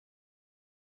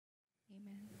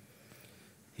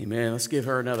Amen. Let's give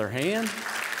her another hand.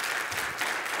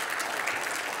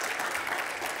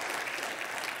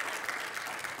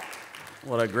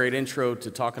 What a great intro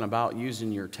to talking about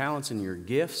using your talents and your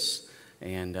gifts.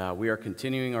 And we are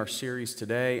continuing our series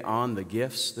today on the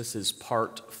gifts. This is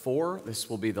part 4. This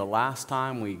will be the last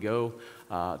time we go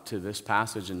to this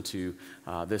passage and to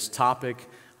this topic.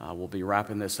 We'll be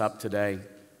wrapping this up today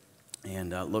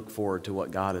and look forward to what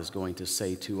God is going to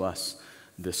say to us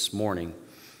this morning.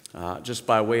 Just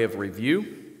by way of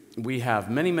review, we have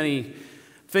many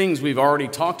things we've already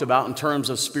talked about in terms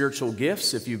of spiritual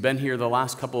gifts. If you've been here the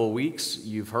last couple of weeks,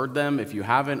 you've heard them. If you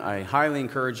haven't, I highly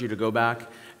encourage you to go back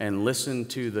and listen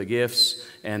to the gifts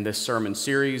and this sermon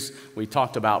series. We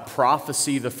talked about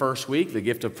prophecy the first week, the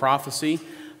gift of prophecy.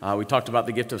 We talked about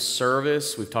the gift of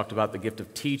service. We've talked about the gift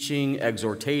of teaching,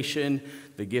 exhortation,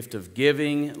 the gift of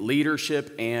giving,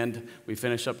 leadership, and we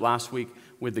finished up last week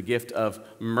with the gift of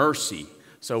mercy.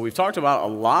 So we've talked about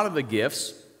a lot of the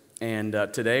gifts, and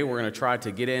today we're going to try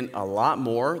to get in a lot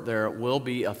more. There will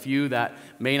be a few that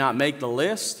may not make the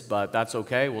list, but that's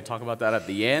okay. We'll talk about that at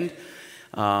the end.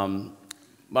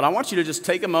 But I want you to just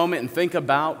take a moment and think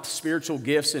about spiritual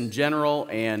gifts in general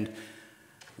and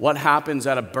what happens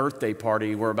at a birthday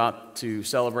party. We're about to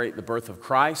celebrate the birth of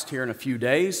Christ here in a few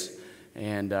days,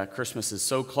 and Christmas is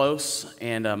so close.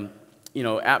 And,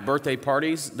 at birthday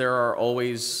parties, there are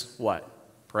always what?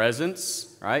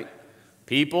 Presents, right?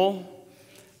 People,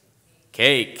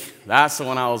 cake. That's the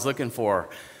one I was looking for.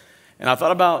 And I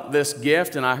thought about this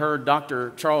gift, and I heard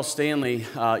Dr. Charles Stanley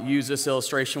use this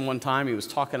illustration one time. He was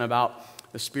talking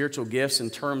about the spiritual gifts in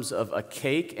terms of a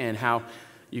cake and how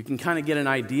you can kind of get an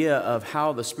idea of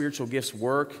how the spiritual gifts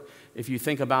work if you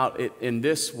think about it in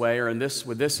this way or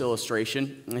with this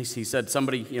illustration. He said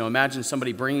imagine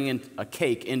somebody bringing in a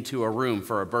cake into a room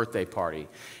for a birthday party.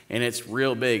 And it's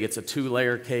real big. It's a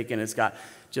 2-layer cake, and it's got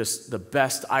just the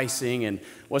best icing. And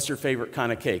what's your favorite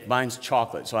kind of cake? Mine's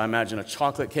chocolate. So I imagine a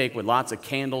chocolate cake with lots of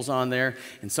candles on there.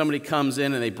 And somebody comes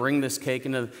in and they bring this cake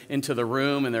into the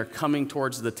room, and they're coming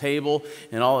towards the table.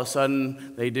 And all of a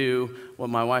sudden they do what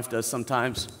my wife does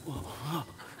sometimes.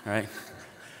 Right?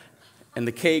 And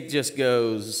the cake just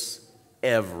goes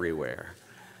everywhere.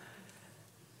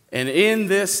 And in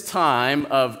this time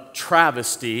of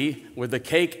travesty, with the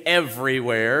cake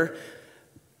everywhere,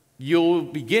 you'll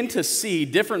begin to see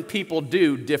different people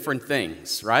do different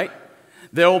things, right?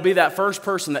 There will be that first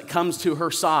person that comes to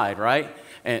her side, right?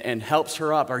 And helps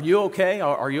her up. Are you okay?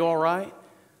 Are you all right?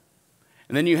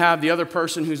 And then you have the other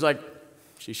person who's like,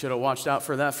 she should have watched out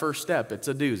for that first step. It's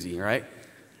a doozy, right?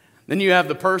 Then you have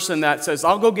the person that says,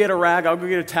 I'll go get a rag, I'll go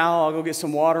get a towel, I'll go get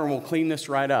some water, and we'll clean this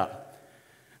right up.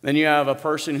 Then you have a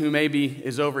person who maybe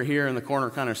is over here in the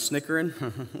corner kind of snickering,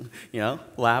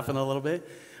 laughing a little bit.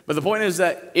 But the point is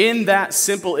that in that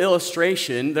simple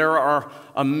illustration, there are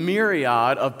a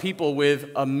myriad of people with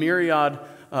a myriad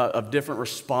of different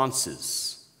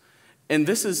responses. And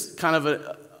this is kind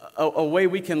of a way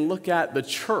we can look at the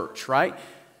church, right?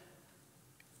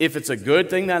 If it's a good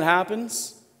thing that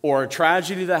happens, or a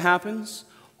tragedy that happens,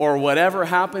 or whatever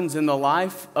happens in the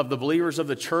life of the believers of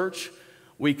the church,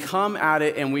 we come at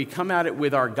it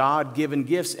with our God-given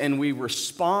gifts, and we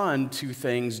respond to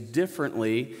things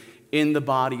differently in the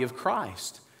body of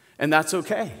Christ. And that's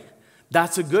okay.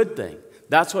 That's a good thing.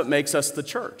 That's what makes us the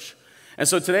church. And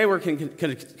so today we're going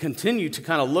to continue to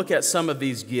kind of look at some of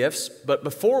these gifts. But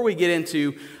before we get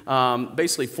into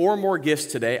basically 4 more gifts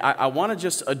today, I want to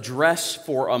just address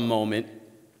for a moment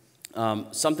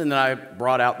something that I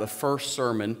brought out the first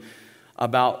sermon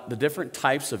about the different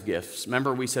types of gifts.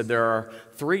 Remember, we said there are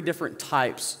 3 different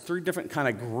types, 3 different kind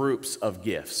of groups of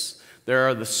gifts. There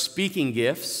are the speaking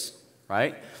gifts,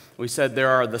 right? We said there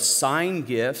are the sign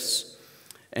gifts,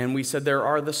 and we said there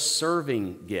are the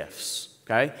serving gifts,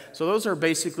 okay? So those are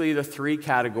basically the 3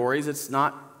 categories. It's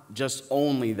not just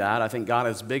only that. I think God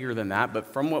is bigger than that,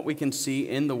 but from what we can see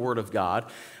in the Word of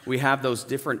God, we have those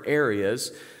different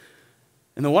areas.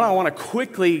 And the one I want to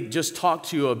quickly just talk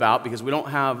to you about, because we don't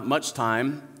have much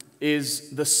time,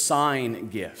 is the sign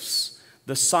gifts.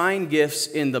 The sign gifts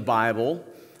in the Bible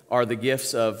are the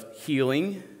gifts of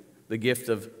healing, the gift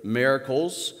of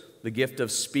miracles, the gift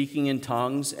of speaking in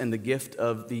tongues, and the gift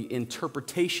of the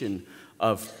interpretation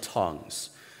of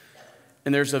tongues.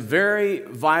 And there's a very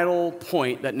vital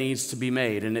point that needs to be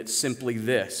made, and it's simply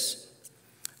this.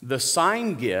 The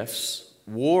sign gifts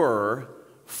were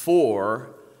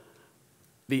for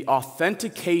the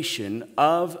authentication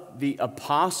of the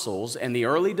apostles and the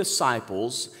early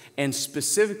disciples, and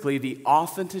specifically the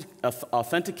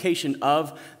authentication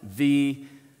of the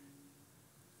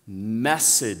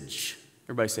message.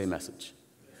 Everybody say message.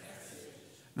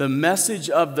 The message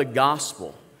of the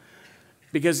gospel.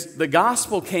 Because the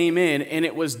gospel came in and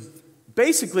it was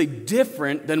basically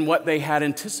different than what they had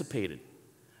anticipated.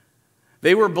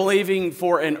 They were believing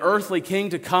for an earthly king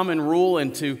to come and rule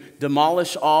and to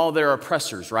demolish all their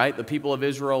oppressors, right? The people of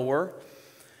Israel were.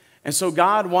 And so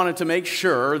God wanted to make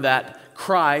sure that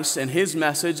Christ and his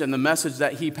message and the message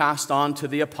that he passed on to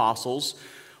the apostles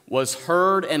was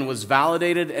heard and was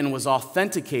validated and was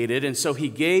authenticated. And so he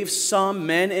gave some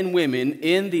men and women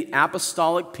in the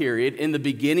apostolic period, in the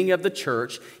beginning of the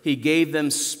church, he gave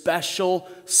them special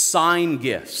sign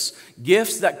gifts.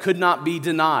 Gifts that could not be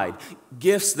denied.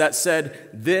 Gifts that said,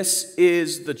 this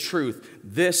is the truth.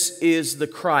 This is the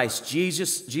Christ.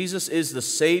 Jesus is the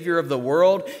Savior of the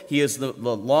world. He is the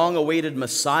long-awaited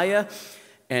Messiah.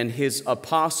 And his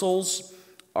apostles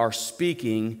are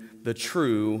speaking the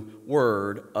true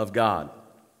word of God.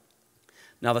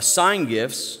 Now, the sign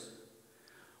gifts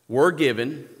were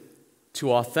given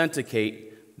to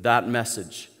authenticate that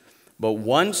message. But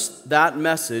once that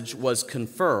message was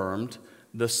confirmed,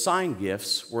 the sign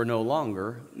gifts were no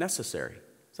longer necessary.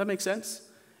 Does that make sense?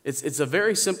 It's a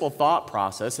very simple thought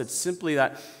process. It's simply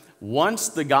that once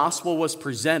the gospel was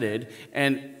presented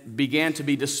and began to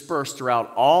be dispersed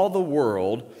throughout all the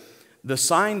world, the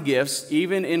sign gifts,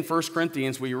 even in 1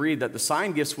 Corinthians, we read that the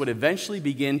sign gifts would eventually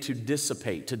begin to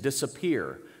dissipate, to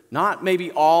disappear. Not maybe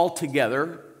all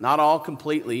together, not all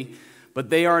completely,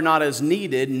 but they are not as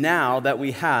needed now that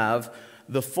we have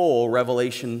the full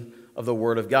revelation of the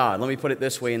Word of God. Let me put it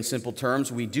this way in simple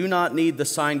terms. We do not need the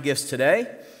sign gifts today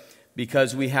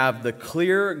because we have the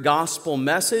clear gospel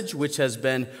message which has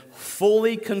been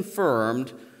fully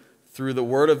confirmed through the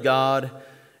Word of God.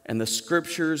 And the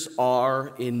Scriptures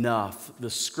are enough.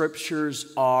 The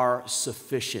Scriptures are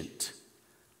sufficient.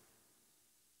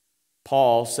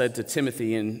 Paul said to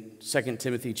Timothy in 2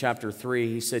 Timothy chapter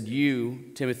 3, he said,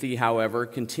 "You, Timothy, however,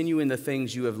 continue in the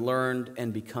things you have learned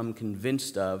and become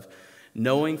convinced of,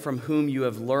 knowing from whom you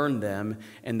have learned them,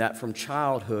 and that from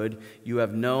childhood you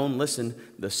have known," listen,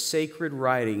 "the sacred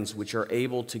writings which are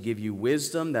able to give you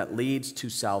wisdom that leads to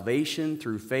salvation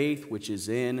through faith which is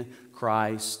in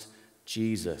Christ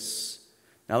Jesus."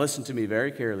 Now listen to me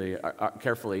very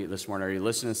carefully this morning. Are you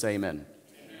listening? Say amen.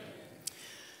 Amen.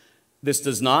 This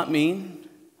does not mean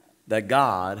that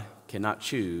God cannot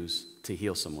choose to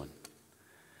heal someone.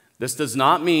 This does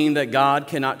not mean that God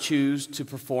cannot choose to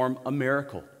perform a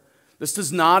miracle. This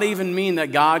does not even mean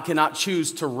that God cannot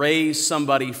choose to raise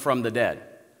somebody from the dead.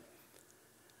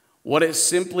 What it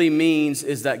simply means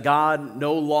is that God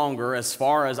no longer, as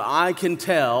far as I can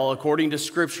tell, according to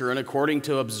Scripture and according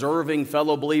to observing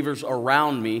fellow believers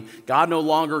around me, God no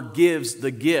longer gives the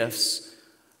gifts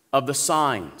of the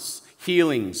signs,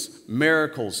 healings,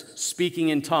 miracles, speaking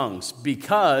in tongues,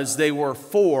 because they were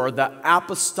for the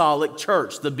apostolic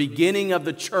church, the beginning of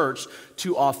the church,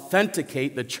 to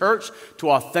authenticate the church,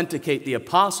 to authenticate the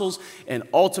apostles, and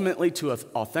ultimately to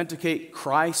authenticate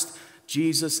Christ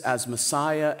Jesus as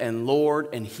Messiah and Lord,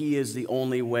 and he is the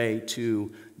only way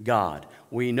to God.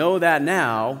 We know that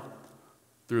now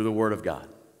through the Word of God.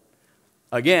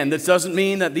 Again, this doesn't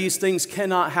mean that these things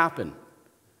cannot happen.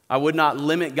 I would not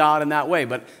limit God in that way,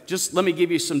 but just let me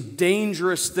give you some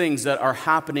dangerous things that are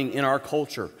happening in our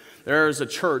culture. There is a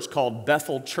church called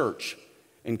Bethel Church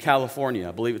in California.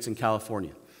 I believe it's in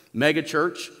California. Mega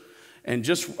church, and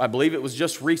I believe it was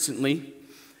just recently,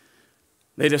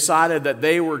 they decided that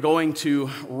they were going to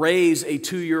raise a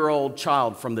 2-year-old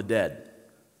child from the dead.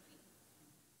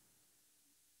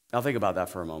 Now think about that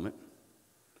for a moment.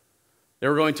 They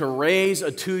were going to raise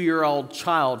a 2-year-old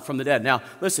child from the dead. Now,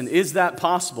 listen, is that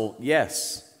possible?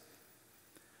 Yes.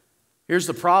 Here's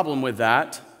the problem with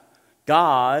that.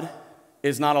 God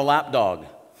is not a lapdog.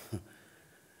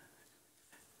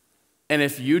 And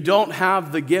if you don't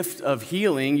have the gift of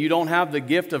healing, you don't have the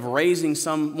gift of raising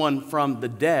someone from the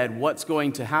dead, what's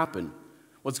going to happen?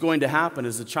 What's going to happen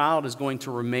is the child is going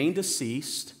to remain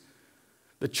deceased.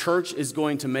 The church is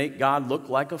going to make God look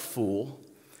like a fool.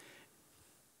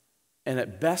 And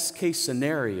at best case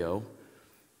scenario,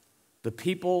 the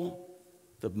people,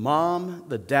 the mom,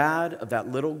 the dad of that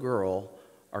little girl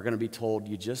are going to be told,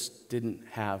 you just didn't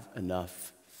have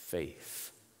enough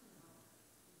faith.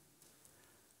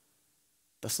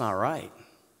 That's not right.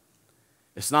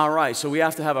 It's not right. So we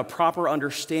have to have a proper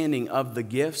understanding of the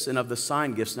gifts and of the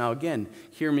sign gifts. Now again,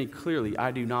 hear me clearly.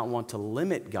 I do not want to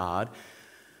limit God.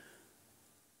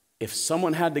 If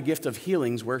someone had the gift of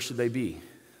healings, where should they be?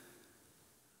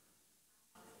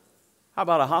 How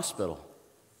about a hospital?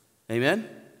 Amen?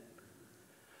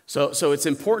 So it's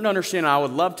important to understand. I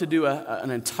would love to do an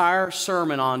entire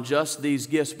sermon on just these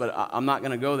gifts, but I'm not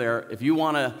going to go there. If you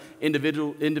want an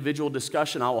individual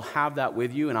discussion, I will have that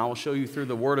with you, and I will show you through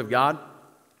the Word of God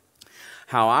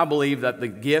how I believe that the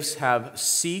gifts have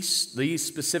ceased, these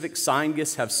specific sign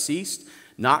gifts have ceased,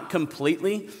 not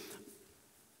completely,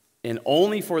 and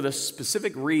only for the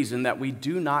specific reason that we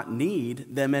do not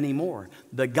need them anymore.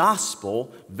 The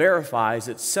gospel verifies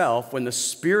itself when the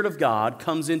Spirit of God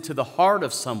comes into the heart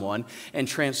of someone and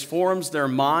transforms their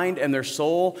mind and their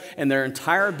soul and their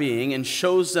entire being and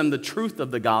shows them the truth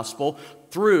of the gospel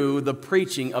through the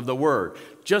preaching of the word.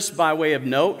 Just by way of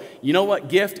note, you know what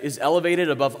gift is elevated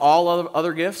above all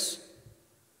other gifts?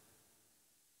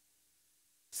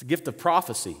 It's the gift of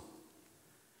prophecy.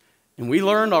 And we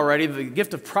learned already that the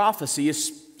gift of prophecy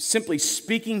is simply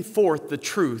speaking forth the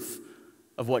truth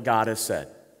of what God has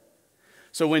said.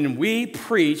 So when we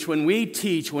preach, when we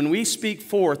teach, when we speak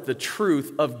forth the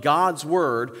truth of God's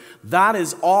word, that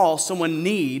is all someone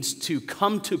needs to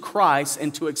come to Christ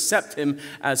and to accept him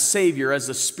as Savior, as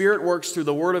the Spirit works through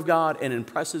the word of God and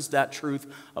impresses that truth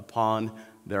upon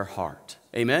their heart.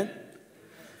 Amen?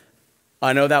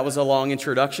 I know that was a long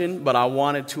introduction, but I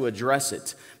wanted to address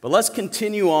it. But let's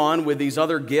continue on with these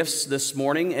other gifts this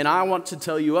morning. And I want to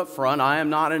tell you up front, I am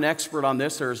not an expert on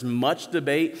this. There's much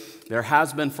debate. There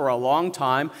has been for a long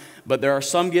time. But there are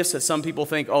some gifts that some people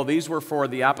think, oh, these were for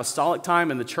the apostolic time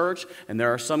in the church. And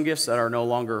there are some gifts that are no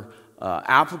longer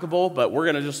applicable. But we're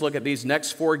going to just look at these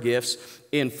next 4 gifts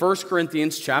in 1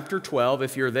 Corinthians chapter 12.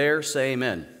 If you're there, say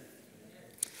amen.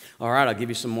 All right, I'll give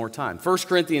you some more time. 1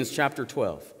 Corinthians chapter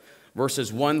 12,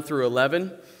 verses 1 through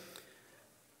 11.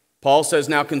 Paul says,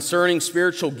 now concerning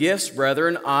spiritual gifts,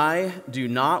 brethren, I do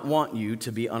not want you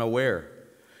to be unaware.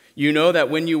 You know that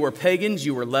when you were pagans,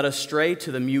 you were led astray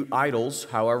to the mute idols,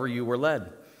 however you were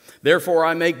led. Therefore,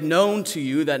 I make known to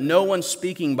you that no one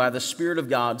speaking by the Spirit of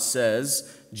God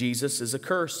says Jesus is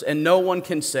accursed, and no one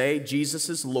can say Jesus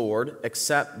is Lord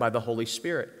except by the Holy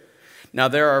Spirit. Now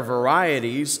there are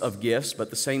varieties of gifts,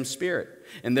 but the same Spirit.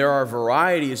 And there are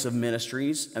varieties of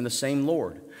ministries, and the same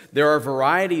Lord. There are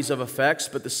varieties of effects,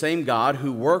 but the same God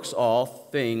who works all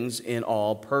things in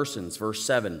all persons. Verse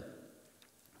 7.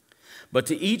 But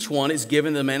to each one is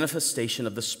given the manifestation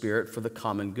of the Spirit for the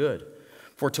common good.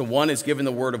 For to one is given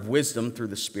the word of wisdom through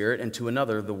the Spirit, and to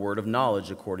another the word of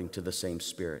knowledge according to the same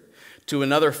Spirit. To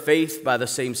another faith by the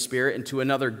same Spirit, and to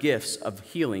another gifts of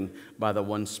healing by the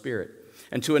one Spirit.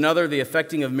 And to another the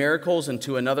effecting of miracles, and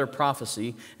to another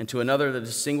prophecy, and to another the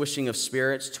distinguishing of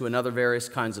spirits, to another various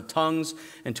kinds of tongues,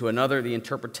 and to another the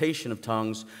interpretation of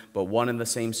tongues. But one and the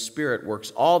same Spirit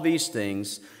works all these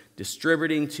things,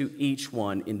 distributing to each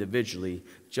one individually,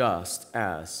 just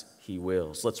as he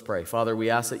wills. Let's pray. Father, we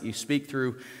ask that you speak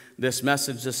through this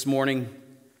message this morning,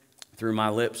 through my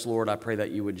lips, Lord. I pray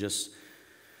that you would just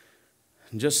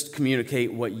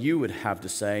communicate what you would have to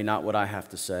say, not what I have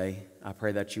to say. I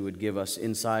pray that you would give us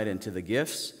insight into the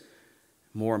gifts.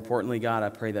 More importantly, God, I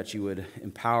pray that you would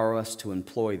empower us to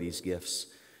employ these gifts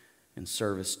in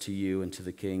service to you and to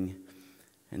the King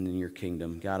and in your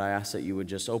kingdom. God, I ask that you would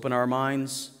just open our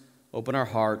minds, open our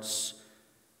hearts,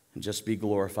 and just be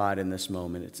glorified in this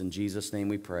moment. It's in Jesus' name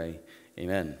we pray.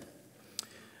 Amen.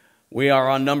 We are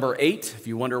on number 8. If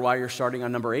you wonder why you're starting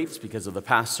on number 8, it's because of the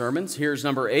past sermons. Here's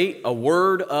number 8, a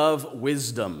word of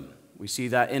wisdom. We see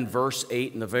that in verse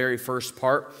 8 in the very first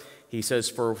part. He says,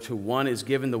 for to one is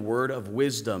given the word of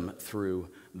wisdom through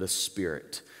the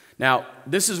Spirit. Now,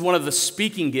 this is one of the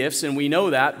speaking gifts, and we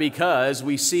know that because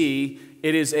we see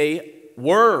it is a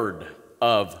word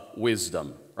of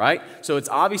wisdom. Right? So it's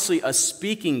obviously a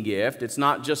speaking gift. It's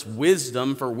not just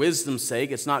wisdom for wisdom's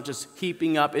sake. It's not just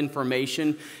heaping up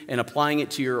information and applying it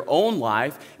to your own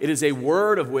life. It is a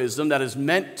word of wisdom that is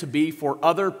meant to be for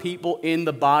other people in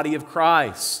the body of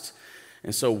Christ.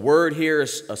 And so word here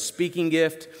is a speaking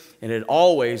gift, and it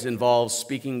always involves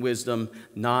speaking wisdom,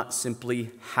 not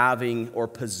simply having or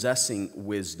possessing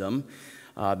wisdom.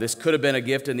 This could have been a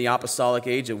gift in the apostolic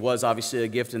age. It was obviously a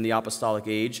gift in the apostolic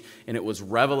age, and it was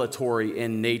revelatory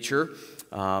in nature,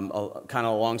 kind of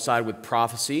alongside with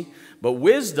prophecy. But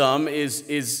wisdom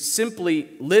is simply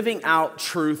living out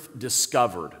truth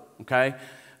discovered, okay?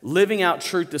 Living out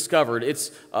truth discovered. It's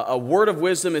a word of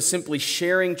wisdom is simply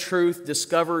sharing truth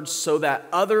discovered so that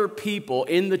other people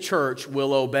in the church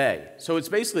will obey. So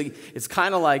it's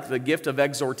kind of like the gift of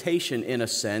exhortation in a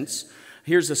sense.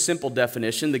 Here's a simple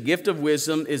definition. The gift of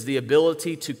wisdom is the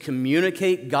ability to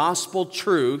communicate gospel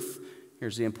truth,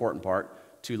 here's the important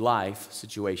part, to life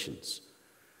situations.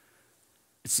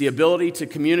 It's the ability to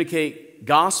communicate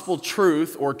gospel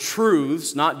truth or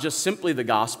truths, not just simply the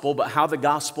gospel, but how the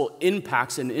gospel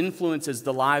impacts and influences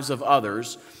the lives of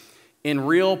others in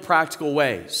real practical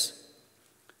ways.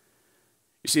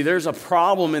 You see, there's a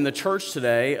problem in the church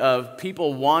today of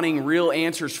people wanting real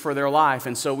answers for their life.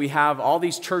 And so we have all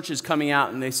these churches coming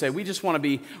out and they say, we just want to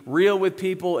be real with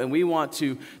people and we want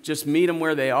to just meet them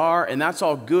where they are. And that's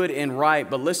all good and right.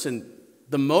 But listen,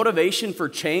 the motivation for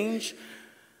change,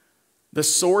 the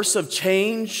source of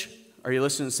change, are you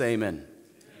listening? Say amen.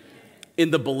 In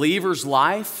the believer's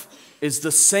life is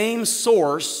the same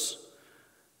source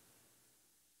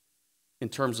in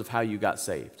terms of how you got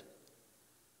saved.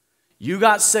 You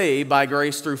got saved by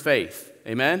grace through faith.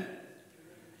 Amen?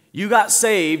 You got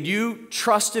saved, you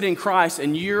trusted in Christ,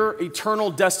 and your eternal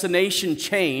destination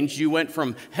changed. You went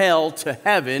from hell to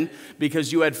heaven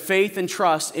because you had faith and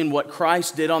trust in what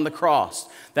Christ did on the cross.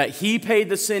 That He paid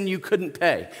the sin you couldn't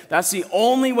pay. That's the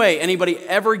only way anybody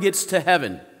ever gets to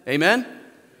heaven. Amen?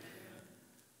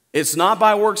 It's not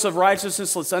by works of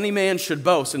righteousness, lest any man should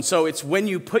boast. And so it's when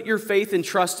you put your faith and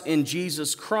trust in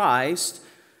Jesus Christ,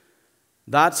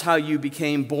 that's how you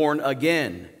became born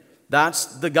again. That's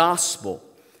the gospel.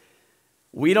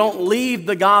 We don't leave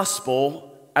the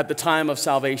gospel at the time of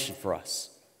salvation for us.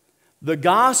 The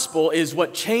gospel is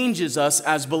what changes us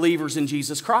as believers in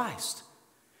Jesus Christ.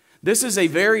 This is a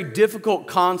very difficult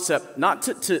concept, not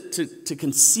to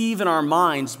conceive in our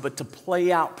minds, but to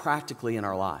play out practically in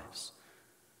our lives.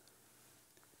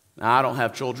 Now, I don't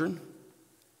have children,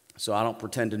 so I don't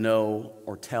pretend to know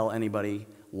or tell anybody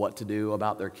what to do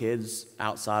about their kids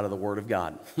outside of the Word of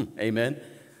God. Amen?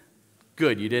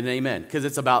 Good, you did an amen, because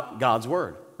it's about God's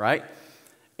Word, right?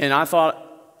 And I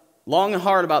thought long and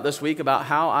hard about this week about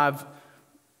how I've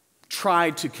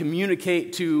tried to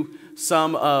communicate to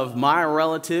some of my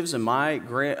relatives and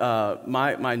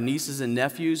my nieces and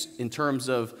nephews in terms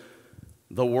of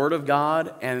the Word of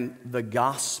God and the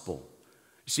gospel.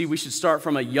 You see, we should start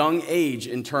from a young age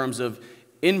in terms of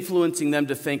influencing them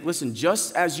to think, listen,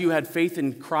 just as you had faith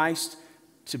in Christ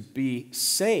to be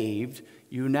saved,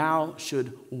 you now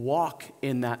should walk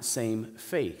in that same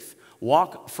faith.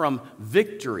 Walk from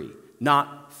victory,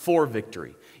 not for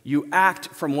victory. You act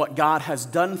from what God has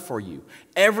done for you.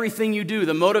 Everything you do,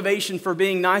 the motivation for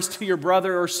being nice to your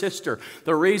brother or sister,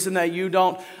 the reason that you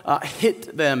don't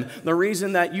hit them, the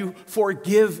reason that you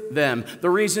forgive them, the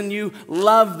reason you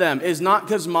love them is not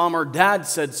because mom or dad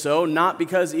said so, not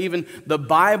because even the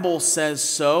Bible says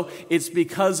so. It's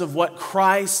because of what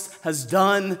Christ has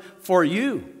done for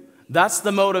you. That's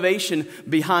the motivation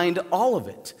behind all of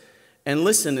it. And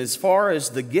listen, as far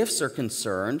as the gifts are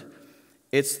concerned,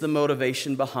 it's the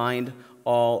motivation behind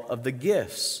all of the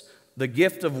gifts. The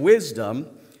gift of wisdom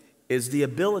is the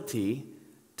ability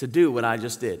to do what I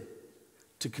just did,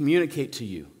 to communicate to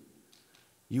you.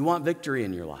 You want victory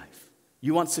in your life.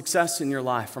 You want success in your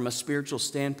life from a spiritual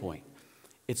standpoint.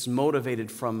 It's motivated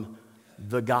from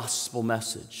the gospel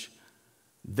message.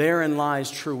 Therein lies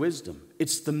true wisdom.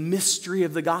 It's the mystery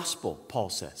of the gospel, Paul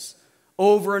says.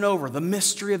 Over and over, the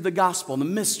mystery of the gospel, the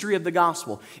mystery of the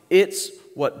gospel. It's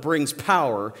what brings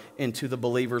power into the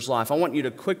believer's life. I want you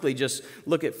to quickly just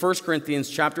look at 1 Corinthians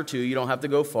chapter 2. You don't have to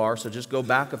go far, so just go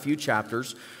back a few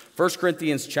chapters. 1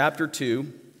 Corinthians chapter 2,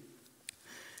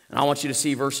 and I want you to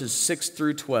see verses 6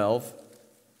 through 12.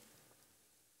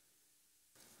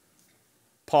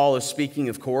 Paul is speaking,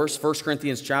 of course, 1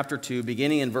 Corinthians chapter 2,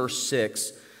 beginning in verse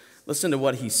 6. Listen to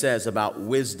what he says about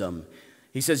wisdom.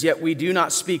 He says, "Yet we do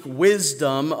not speak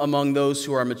wisdom among those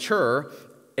who are mature,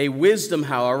 a wisdom,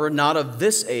 however, not of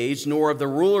this age, nor of the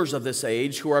rulers of this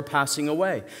age who are passing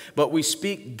away. But we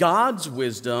speak God's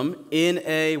wisdom in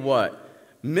a" what?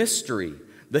 "Mystery,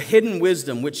 the hidden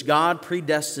wisdom which God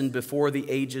predestined before the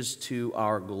ages to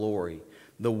our glory.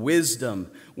 The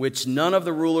wisdom which none of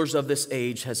the rulers of this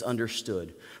age has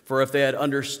understood. For if they had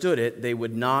understood it, they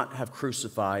would not have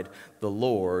crucified the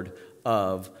Lord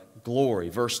of glory."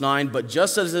 Verse 9, "But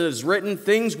just as it is written,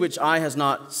 things which eye has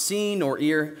not seen nor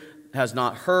ear has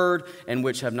not heard, and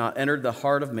which have not entered the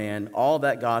heart of man, all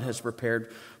that God has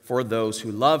prepared for those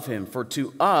who love him. For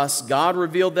to us God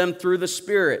revealed them through the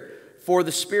Spirit. For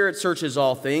the Spirit searches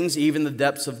all things, even the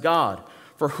depths of God.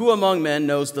 For who among men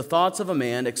knows the thoughts of a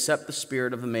man except the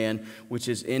spirit of the man which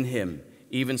is in him?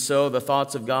 Even so, the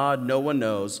thoughts of God no one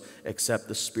knows except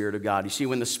the Spirit of God." You see,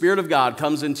 when the Spirit of God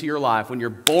comes into your life, when you're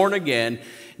born again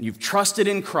and you've trusted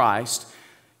in Christ,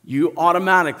 you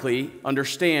automatically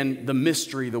understand the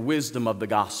mystery, the wisdom of the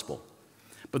gospel.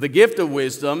 But the gift of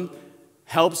wisdom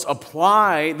helps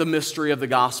apply the mystery of the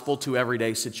gospel to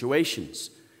everyday situations.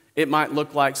 It might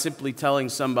look like simply telling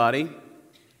somebody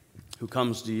who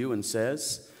comes to you and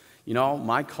says, "You know,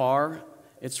 my car,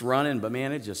 it's running, but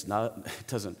man, it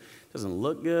doesn't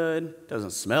look good,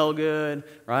 doesn't smell good,"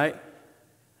 right?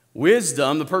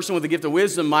 Wisdom, the person with the gift of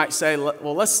wisdom might say,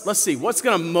 well, let's see, what's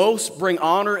going to most bring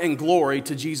honor and glory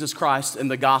to Jesus Christ and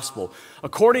the gospel?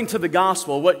 According to the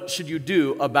gospel, what should you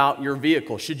do about your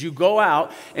vehicle? Should you go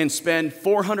out and spend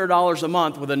 $400 a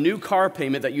month with a new car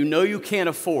payment that you know you can't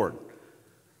afford?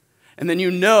 And then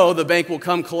you know the bank will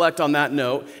come collect on that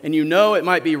note, and you know it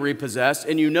might be repossessed,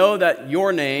 and you know that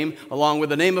your name, along with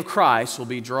the name of Christ, will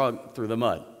be dragged through the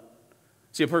mud.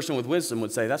 See, a person with wisdom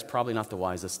would say that's probably not the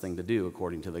wisest thing to do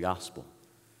according to the gospel.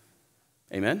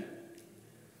 Amen?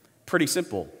 Pretty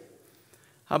simple.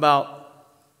 How about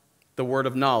the word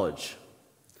of knowledge?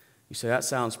 You say that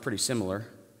sounds pretty similar.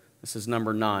 This is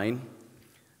number 9,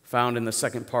 found in the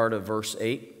second part of verse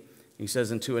 8. He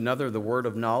says, and to another the word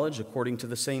of knowledge according to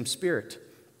the same Spirit.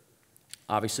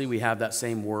 Obviously, we have that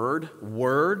same word,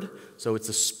 so it's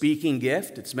a speaking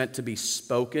gift. It's meant to be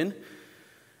spoken.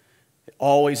 It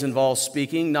always involves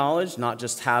speaking knowledge, not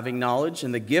just having knowledge.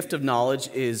 And the gift of knowledge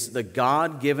is the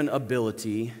God-given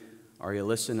ability. Are you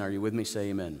listening? Are you with me? Say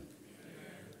amen.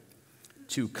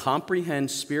 To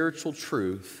comprehend spiritual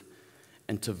truth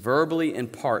and to verbally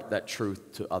impart that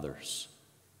truth to others.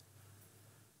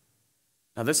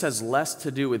 Now, this has less to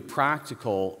do with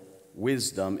practical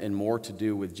wisdom and more to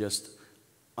do with just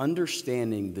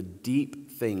understanding the deep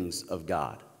things of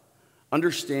God.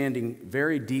 Understanding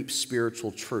very deep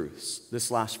spiritual truths.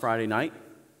 This last Friday night,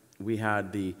 we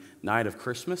had the night of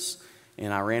Christmas,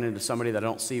 and I ran into somebody that I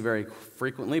don't see very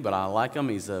frequently, but I like him.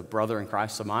 He's a brother in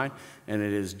Christ of mine, and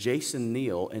it is Jason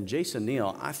Neal. And Jason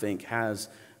Neal, I think, has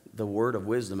the word of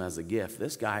wisdom as a gift.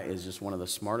 This guy is just one of the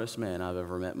smartest men I've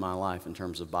ever met in my life in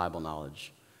terms of Bible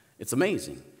knowledge. It's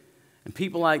amazing. And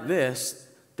people like this,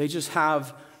 they just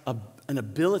have an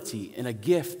ability and a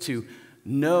gift to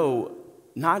know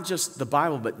not just the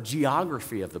Bible, but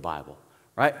geography of the Bible,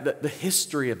 right? The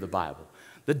history of the Bible,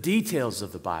 the details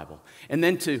of the Bible, and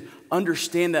then to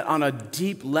understand that on a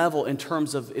deep level in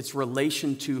terms of its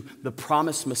relation to the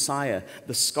promised Messiah,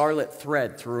 the scarlet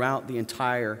thread throughout the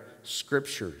entire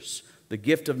Scriptures. The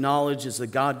gift of knowledge is the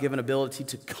God-given ability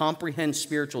to comprehend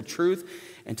spiritual truth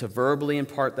and to verbally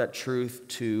impart that truth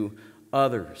to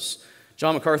others.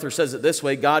 John MacArthur says it this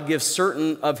way: God gives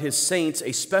certain of his saints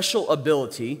a special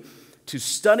ability to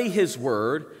study his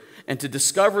word and to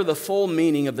discover the full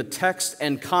meaning of the text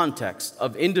and context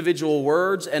of individual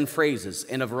words and phrases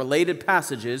and of related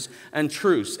passages and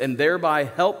truths, and thereby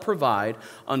help provide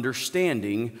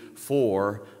understanding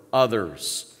for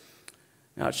others.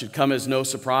 Now, it should come as no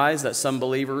surprise that some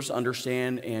believers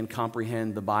understand and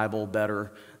comprehend the Bible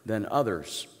better than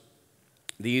others.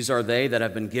 These are they that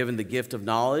have been given the gift of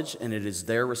knowledge, and it is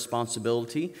their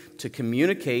responsibility to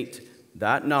communicate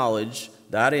that knowledge,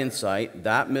 that insight,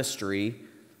 that mystery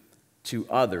to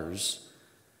others,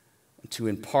 to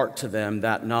impart to them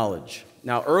that knowledge.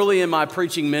 Now, early in my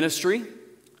preaching ministry,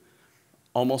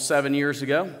 almost 7 years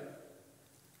ago,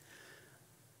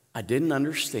 I didn't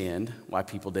understand why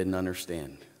people didn't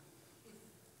understand.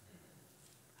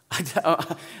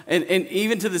 And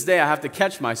even to this day, I have to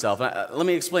catch myself. Let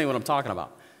me explain what I'm talking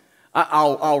about.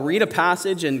 I'll read a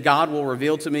passage and God will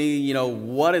reveal to me,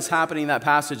 what is happening in that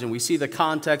passage, and we see the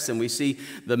context and we see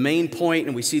the main point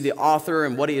and we see the author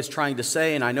and what he is trying to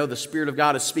say, and I know the Spirit of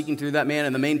God is speaking through that man,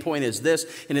 and the main point is this,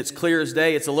 and it's clear as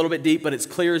day. It's a little bit deep, but it's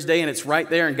clear as day, and it's right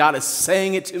there, and God is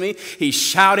saying it to me. He's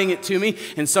shouting it to me,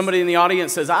 and somebody in the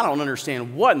audience says, I don't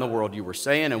understand what in the world you were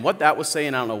saying, and what that was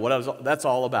saying, I don't know what that's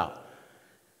all about.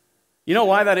 You know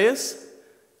why that is?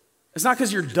 It's not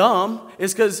because you're dumb.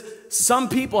 It's because some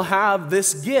people have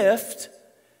this gift,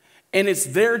 and it's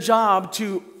their job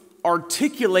to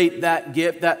articulate that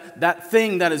gift, that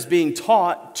thing that is being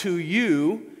taught to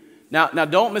you. Now,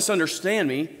 don't misunderstand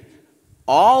me.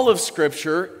 All of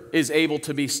Scripture is able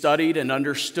to be studied and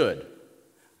understood.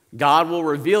 God will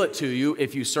reveal it to you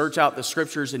if you search out the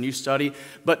Scriptures and you study.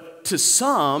 But to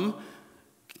some,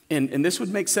 and this would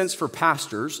make sense for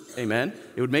pastors, amen?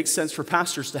 It would make sense for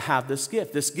pastors to have this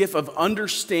gift of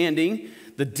understanding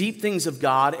the deep things of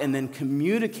God and then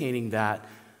communicating that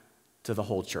to the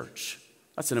whole church.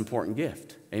 That's an important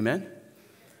gift, amen?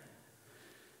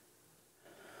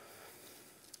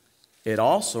 It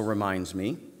also reminds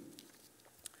me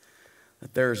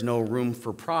that there is no room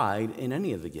for pride in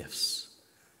any of the gifts.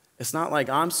 It's not like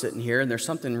I'm sitting here and there's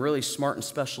something really smart and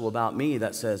special about me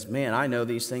that says, man, I know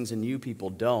these things and you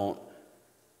people don't.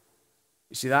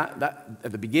 You see, that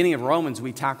at the beginning of Romans,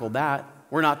 we tackled that.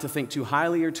 We're not to think too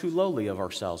highly or too lowly of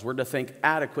ourselves. We're to think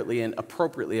adequately and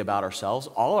appropriately about ourselves.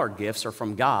 All our gifts are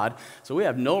from God, so we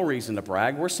have no reason to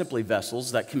brag. We're simply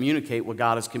vessels that communicate what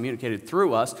God has communicated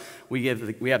through us. We have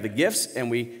the gifts,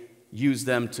 and we use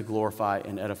them to glorify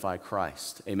and edify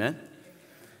Christ. Amen?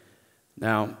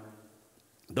 Now,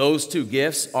 Those two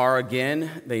gifts are, again,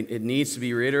 it needs to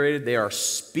be reiterated, they are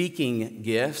speaking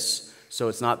gifts. So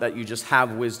it's not that you just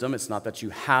have wisdom, it's not that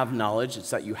you have knowledge, it's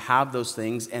that you have those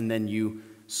things and then you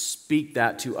speak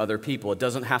that to other people. It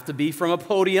doesn't have to be from a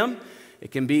podium.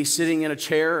 It can be sitting in a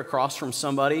chair across from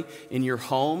somebody in your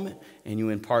home, and you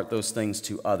impart those things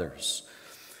to others.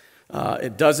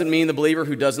 It doesn't mean the believer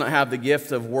who does not have the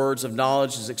gift of words of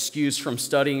knowledge is excused from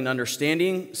studying and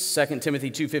understanding. 2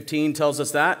 Timothy 2:15 tells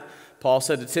us that. Paul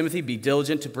said to Timothy, "Be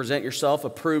diligent to present yourself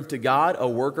approved to God, a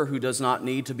worker who does not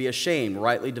need to be ashamed,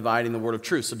 rightly dividing the word of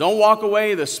truth." So don't walk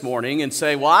away this morning and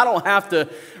say, "Well, I don't have to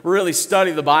really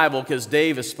study the Bible because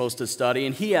Dave is supposed to study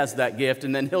and he has that gift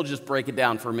and then he'll just break it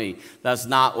down for me." That's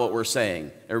not what we're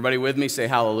saying. Everybody with me? Say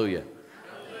hallelujah.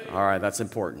 Hallelujah. All right, that's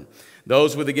important.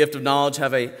 Those with the gift of knowledge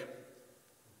have a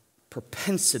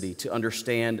propensity to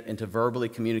understand and to verbally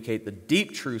communicate the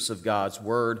deep truths of God's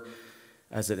word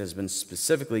as it has been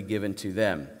specifically given to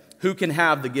them. Who can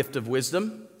have the gift of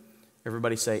wisdom?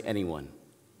 Everybody say anyone.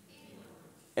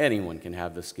 Anyone can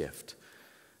have this gift.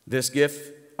 This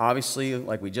gift, obviously,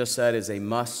 like we just said, is a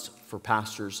must for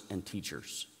pastors and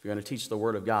teachers. If you're going to teach the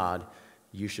Word of God,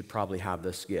 you should probably have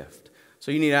this gift.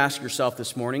 So you need to ask yourself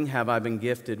this morning, have I been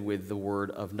gifted with the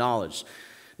word of knowledge?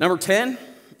 Number 10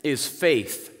 is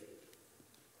faith.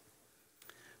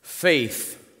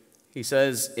 Faith. He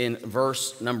says in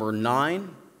verse number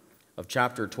 9 of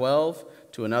chapter 12,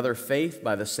 to another faith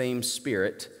by the same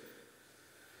Spirit.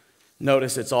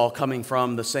 Notice it's all coming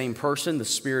from the same person, the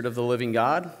Spirit of the living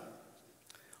God.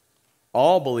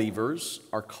 All believers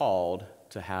are called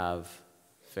to have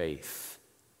faith.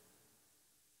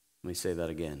 Let me say that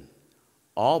again.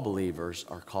 All believers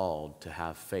are called to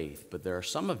have faith, but there are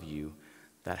some of you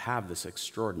that have this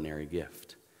extraordinary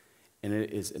gift. And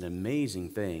it is an amazing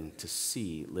thing to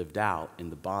see lived out in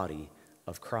the body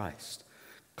of Christ.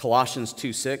 Colossians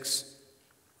 2:6.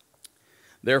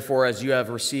 Therefore, as you have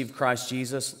received Christ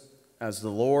Jesus as the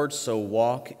Lord, so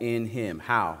walk in him.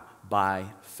 How? By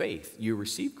faith. You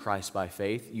receive Christ by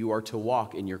faith. You are to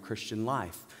walk in your Christian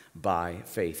life by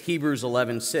faith. Hebrews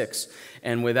 11:6.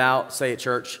 And without, say it,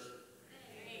 church.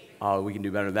 Oh, we can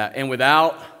do better than that. And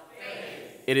without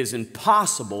faith, it is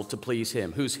impossible to please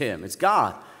him. Who's him? It's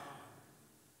God.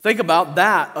 Think about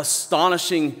that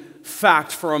astonishing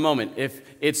fact for a moment. If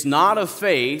it's not of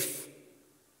faith,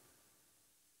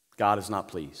 God is not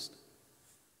pleased.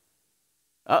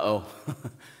 Uh-oh.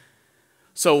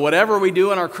 So whatever we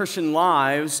do in our Christian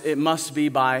lives, it must be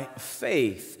by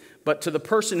faith. But to the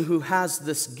person who has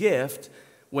this gift,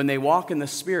 when they walk in the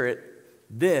Spirit,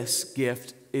 this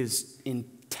gift is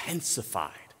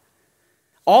intensified.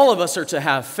 All of us are to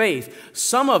have faith.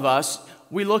 Some of us,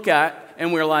 we look at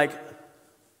and we're like,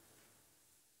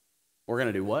 we're going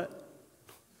to do what?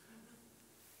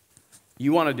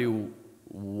 You want to do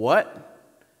what?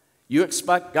 You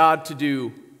expect God to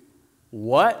do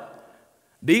what?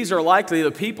 These are likely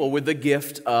the people with the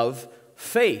gift of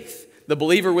faith. The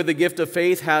believer with the gift of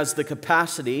faith has the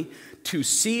capacity to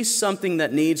see something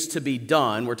that needs to be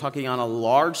done. We're talking on a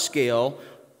large scale,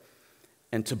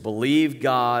 and to believe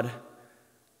God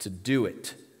to do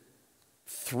it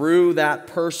through that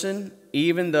person,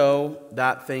 even though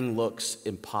that thing looks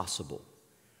impossible.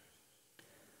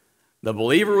 The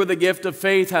believer with the gift of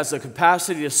faith has the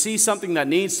capacity to see something that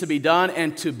needs to be done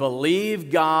and to believe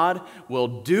God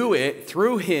will do it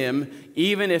through him,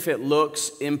 even if it looks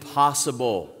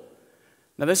impossible.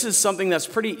 Now, this is something that's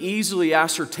pretty easily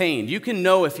ascertained. You can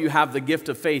know if you have the gift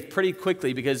of faith pretty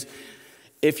quickly, because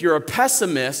if you're a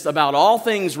pessimist about all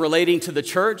things relating to the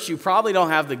church, you probably don't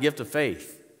have the gift of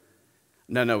faith.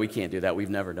 No, we can't do that. We've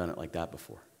never done it like that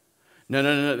before.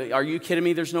 No. Are you kidding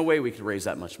me? There's no way we could raise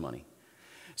that much money.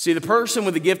 See, the person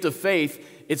with the gift of faith,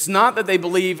 it's not that they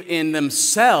believe in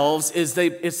themselves, it's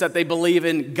that they believe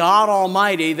in God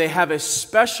Almighty. They have a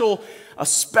special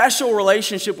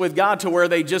relationship with God to where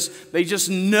they just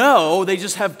know, they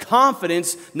just have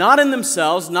confidence, not in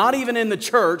themselves, not even in the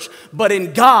church, but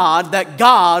in God, that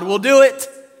God will do it,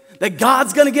 that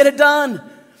God's going to get it done.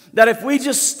 That if we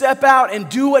just step out and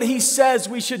do what he says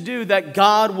we should do, that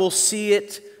God will see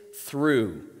it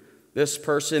through. This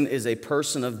person is a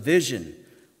person of vision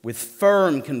with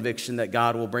firm conviction that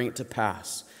God will bring it to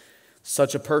pass.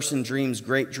 Such a person dreams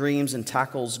great dreams and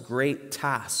tackles great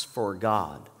tasks for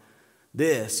God.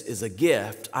 This is a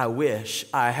gift I wish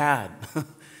I had.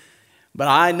 But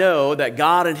I know that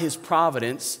God in his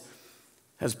providence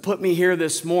has put me here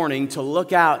this morning to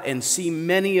look out and see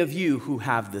many of you who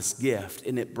have this gift.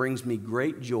 And it brings me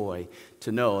great joy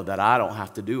to know that I don't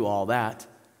have to do all that.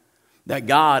 That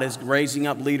God is raising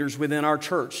up leaders within our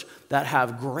church that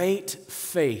have great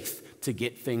faith to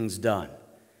get things done.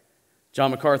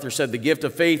 John MacArthur said, the gift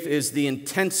of faith is the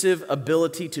intensive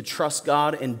ability to trust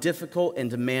God in difficult and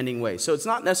demanding ways. So it's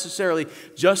not necessarily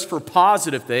just for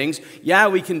positive things. Yeah,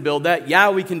 we can build that. Yeah,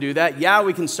 we can do that. Yeah,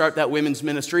 we can start that women's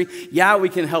ministry. Yeah, we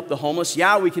can help the homeless.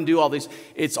 Yeah, we can do all these.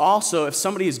 It's also if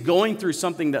somebody is going through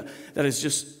something that is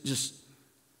just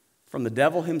from the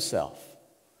devil himself,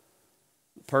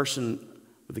 the person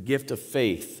with the gift of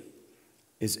faith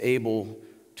is able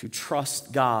to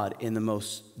trust God in the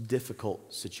most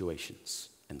difficult situations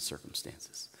and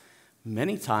circumstances.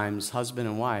 Many times, husband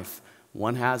and wife,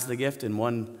 one has the gift and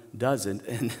one doesn't,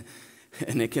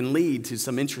 and it can lead to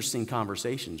some interesting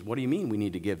conversations. What do you mean we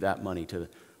need to give that money to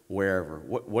wherever?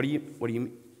 What do you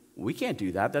mean? We can't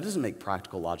do that. That doesn't make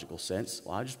practical, logical sense.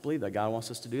 Well, I just believe that God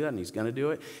wants us to do that, and He's going to do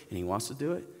it, and He wants to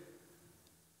do it.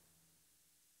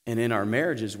 And in our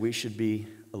marriages, we should be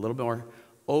a little bit more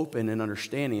open and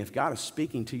understanding. If God is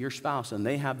speaking to your spouse and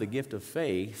they have the gift of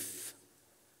faith,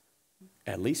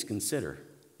 at least consider.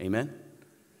 Amen?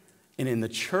 And in the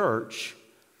church,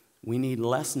 we need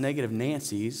less negative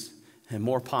Nancys and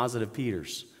more positive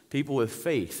Peters. People with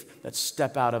faith that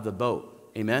step out of the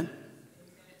boat. Amen?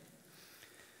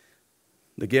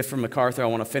 The gift from MacArthur, I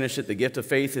want to finish it. The gift of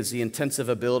faith is the intensive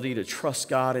ability to trust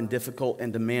God in difficult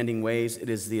and demanding ways.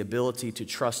 It is the ability to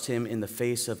trust Him in the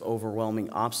face of overwhelming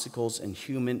obstacles and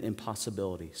human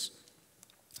impossibilities.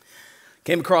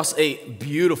 Came across a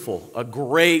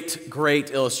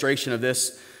great illustration of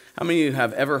this. How many of you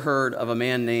have ever heard of a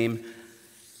man named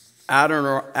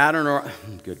Adoniram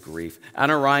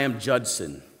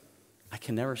Judson? I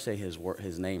can never say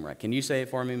his name right. Can you say it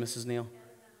for me, Mrs. Neal?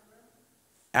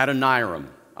 Adoniram.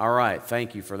 All right,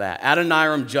 thank you for that.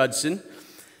 Adoniram Judson.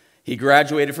 He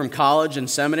graduated from college and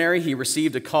seminary. He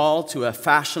received a call to a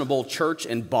fashionable church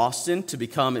in Boston to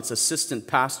become its assistant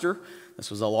pastor. This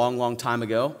was a long time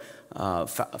ago.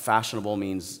 Fashionable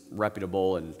means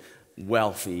reputable and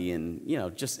wealthy, and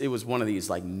it was one of these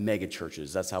like mega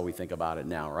churches. That's how we think about it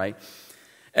now, right?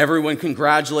 Everyone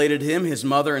congratulated him. His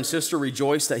mother and sister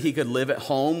rejoiced that he could live at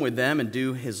home with them and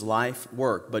do his life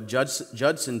work. But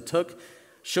Judson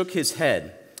shook his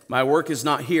head. My work is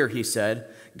not here, he said.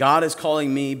 God is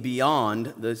calling me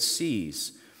beyond the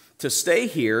seas. To stay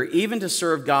here, even to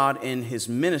serve God in His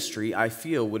ministry, I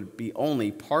feel would be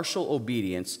only partial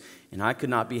obedience, and I could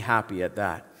not be happy at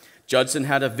that. Judson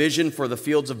had a vision for the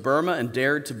fields of Burma and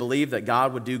dared to believe that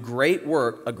God would do a great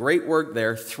work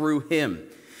there through him.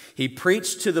 He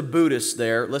preached to the Buddhists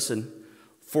there, listen,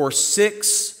 for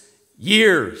 6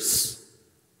 years.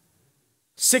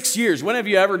 6 years. When have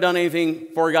you ever done anything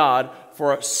for God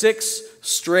for 6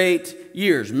 straight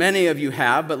years? Many of you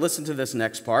have, but listen to this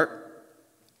next part.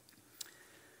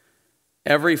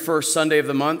 Every first Sunday of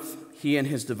the month, he and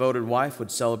his devoted wife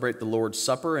would celebrate the Lord's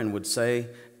Supper and would say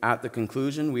at the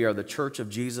conclusion, "We are the Church of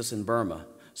Jesus in Burma."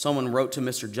 Someone wrote to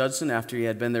Mr. Judson after he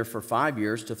had been there for 5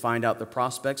 years to find out the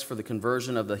prospects for the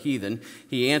conversion of the heathen.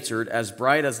 He answered, "As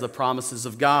bright as the promises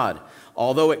of God."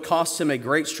 Although it cost him a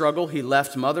great struggle, he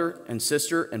left mother and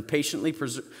sister and patiently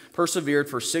persevered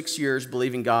for 6 years,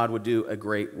 believing God would do a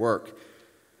great work.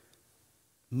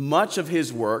 Much of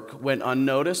his work went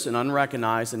unnoticed and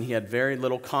unrecognized, and he had very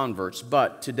little converts.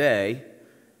 But today,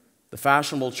 the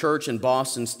fashionable church in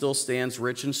Boston still stands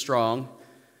rich and strong.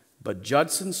 But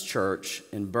Judson's church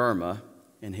in Burma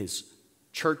and his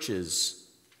churches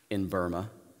in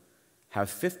Burma have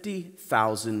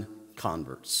 50,000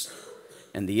 converts.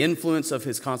 And the influence of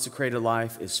his consecrated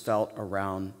life is felt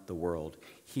around the world.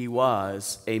 He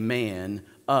was a man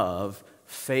of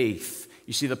faith.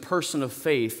 You see, the person of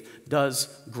faith does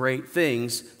great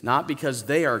things, not because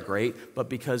they are great, but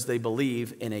because they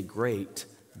believe in a great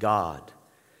God.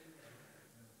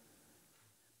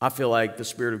 I feel like the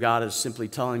Spirit of God is simply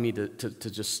telling me to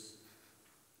just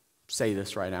say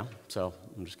this right now, so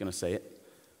I'm just going to say it.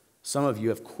 Some of you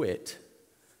have quit.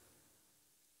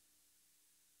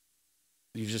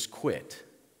 You just quit.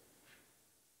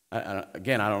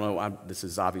 Again, I don't know. This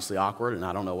is obviously awkward, and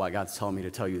I don't know why God's telling me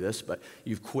to tell you this, but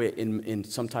you've quit in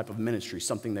some type of ministry,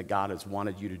 something that God has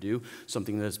wanted you to do,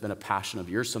 something that has been a passion of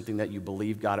yours, something that you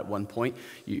believed God at one point.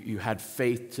 You had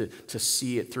faith to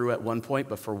see it through at one point,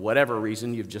 but for whatever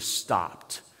reason, you've just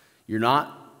stopped. You're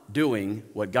not doing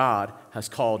what God has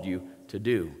called you to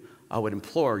do. I would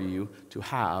implore you to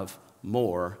have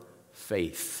more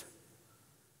faith.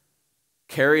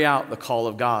 Carry out the call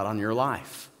of God on your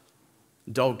life.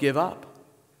 Don't give up.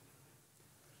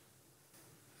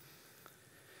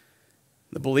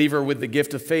 The believer with the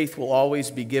gift of faith will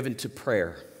always be given to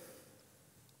prayer.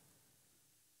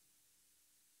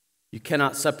 You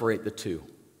cannot separate the two.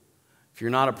 If you're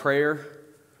not a prayer,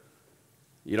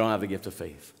 you don't have the gift of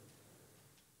faith.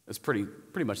 It's pretty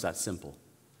much that simple.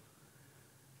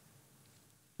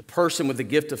 person with the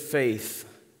gift of faith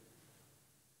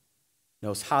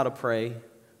knows how to pray,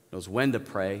 knows when to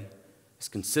pray, is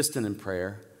consistent in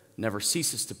prayer, never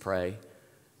ceases to pray.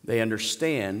 They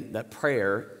understand that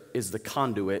prayer is the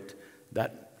conduit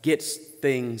that gets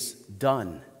things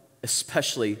done,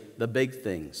 especially the big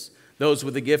things. Those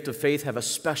with the gift of faith have a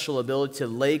special ability to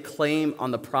lay claim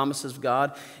on the promises of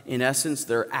God. In essence,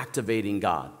 they're activating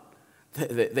God.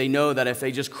 They know that if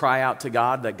they just cry out to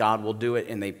God, that God will do it,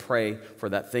 and they pray for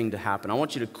that thing to happen. I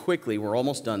want you to quickly, we're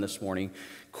almost done this morning,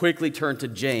 quickly turn to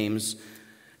James.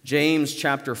 James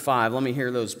chapter 5. Let me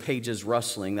hear those pages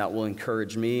rustling. That will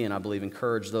encourage me, and I believe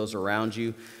encourage those around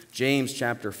you. James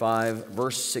chapter 5,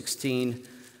 verse 16.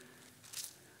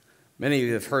 Many of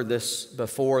you have heard this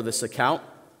before, this account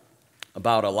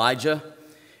about Elijah.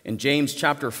 In James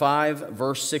chapter 5,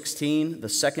 verse 16, the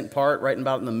second part, right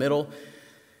about in the middle,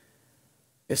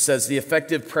 it says, the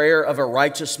effective prayer of a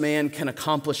righteous man can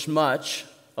accomplish much.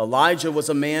 Elijah was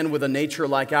a man with a nature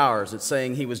like ours. It's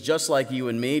saying he was just like you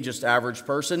and me, just average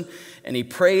person. And he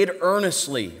prayed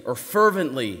earnestly or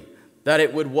fervently that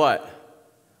it would what?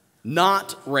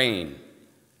 Not rain. Have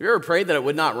you ever prayed that it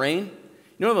would not rain?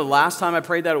 You know the last time I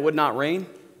prayed that it would not rain?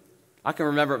 I can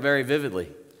remember it very vividly.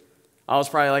 I was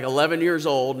probably like 11 years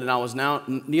old, and I was now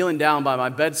kneeling down by my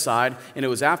bedside, and it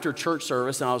was after church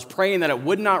service, and I was praying that it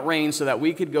would not rain so that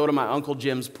we could go to my Uncle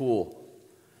Jim's pool.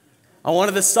 I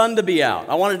wanted the sun to be out.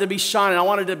 I wanted it to be shining. I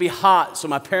wanted it to be hot so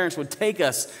my parents would take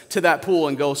us to that pool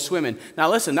and go swimming. Now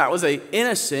listen, that was an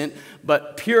innocent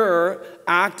but pure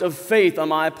act of faith on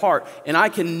my part. And I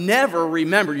can never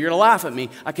remember, you're going to laugh at me,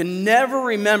 I can never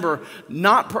remember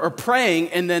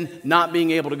praying and then not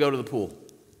being able to go to the pool.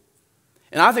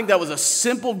 And I think that was a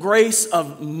simple grace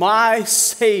of my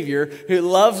Savior who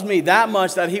loves me that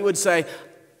much that he would say,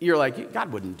 you're like,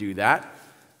 God wouldn't do that.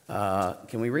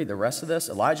 Can we read the rest of this?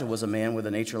 Elijah was a man with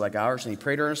a nature like ours, and he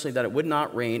prayed earnestly that it would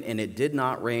not rain, and it did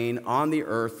not rain on the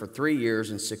earth for 3 years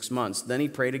and 6 months. Then he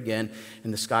prayed again,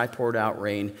 and the sky poured out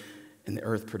rain, and the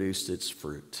earth produced its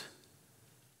fruit.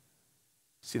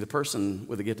 See, the person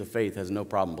with the gift of faith has no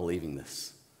problem believing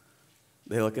this.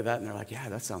 They look at that and they're like, yeah,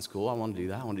 that sounds cool. I want to do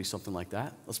that. I want to do something like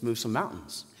that. Let's move some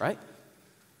mountains, right?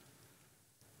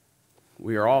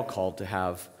 We are all called to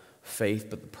have faith,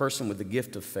 but the person with the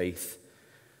gift of faith,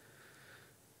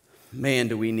 man,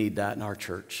 do we need that in our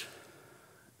church.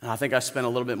 And I think I spent a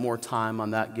little bit more time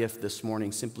on that gift this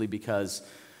morning simply because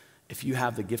if you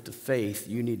have the gift of faith,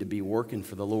 you need to be working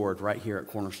for the Lord right here at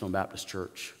Cornerstone Baptist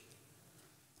Church.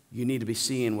 You need to be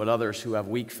seeing what others who have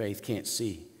weak faith can't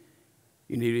see.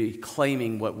 You need to be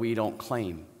claiming what we don't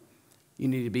claim. You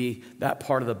need to be that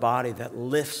part of the body that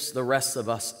lifts the rest of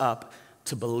us up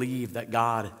to believe that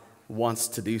God wants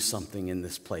to do something in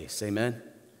this place. Amen?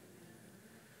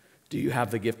 Do you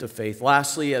have the gift of faith?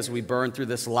 Lastly, as we burn through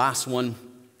this last one,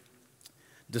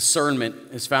 discernment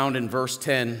is found in verse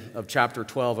 10 of chapter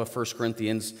 12 of 1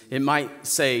 Corinthians. It might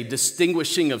say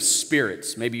distinguishing of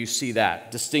spirits. Maybe you see that.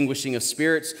 Distinguishing of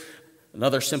spirits.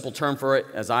 Another simple term for it,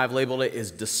 as I've labeled it,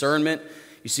 is discernment.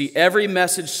 You see, every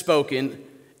message spoken,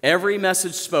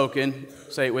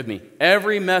 say it with me,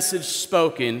 every message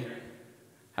spoken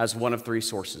has one of three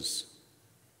sources.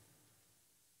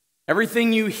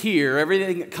 Everything you hear,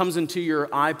 everything that comes into your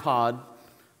iPod,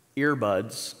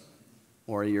 earbuds,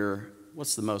 or your,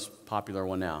 what's the most popular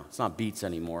one now? It's not Beats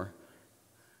anymore.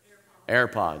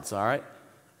 AirPods, all right?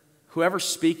 Whoever's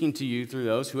speaking to you through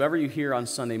those, whoever you hear on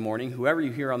Sunday morning, whoever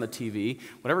you hear on the TV,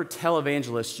 whatever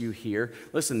televangelist you hear,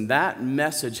 listen, that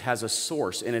message has a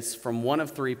source, and it's from one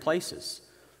of three places.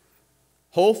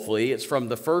 Hopefully, it's from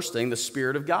the first thing, the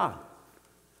Spirit of God.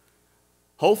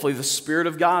 Hopefully, the Spirit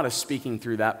of God is speaking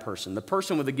through that person. The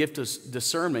person with the gift of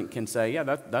discernment can say, yeah,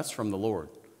 that's from the Lord.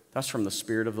 That's from the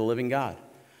Spirit of the living God.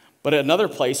 But another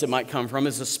place it might come from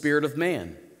is the spirit of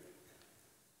man.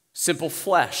 Simple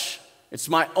flesh. It's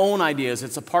my own ideas.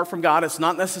 It's apart from God. It's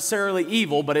not necessarily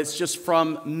evil, but it's just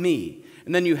from me.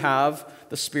 And then you have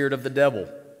the spirit of the devil.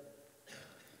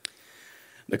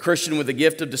 The Christian with the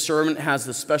gift of discernment has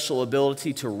the special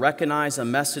ability to recognize a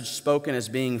message spoken as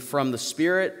being from the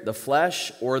spirit, the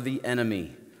flesh, or the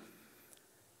enemy.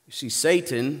 You see,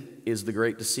 Satan is the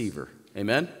great deceiver.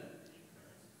 Amen?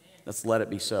 Let's let it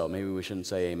be so. Maybe we shouldn't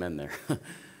say amen there.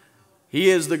 He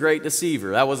is the great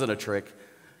deceiver. That wasn't a trick.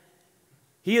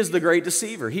 He is the great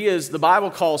deceiver. He is, the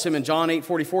Bible calls him in John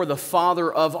 8:44, the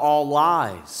father of all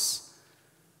lies.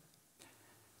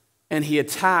 And he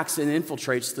attacks and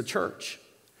infiltrates the church.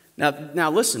 Now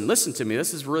listen to me.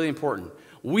 This is really important.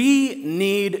 We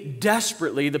need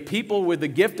desperately the people with the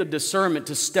gift of discernment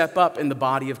to step up in the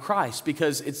body of Christ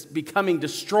because it's becoming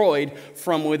destroyed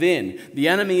from within. The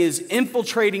enemy is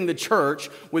infiltrating the church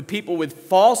with people with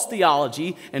false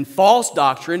theology and false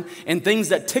doctrine and things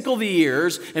that tickle the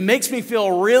ears and makes me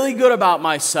feel really good about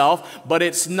myself, but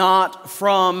it's not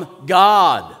from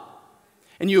God.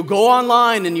 And you go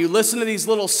online and you listen to these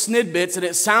little snidbits and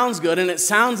it sounds good and it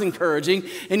sounds encouraging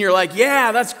and you're like,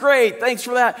 yeah, that's great, thanks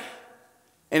for that.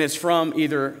 And it's from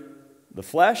either the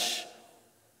flesh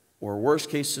or worst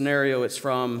case scenario, it's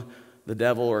from the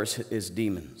devil or his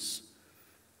demons.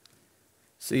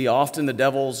 See, often the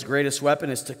devil's greatest weapon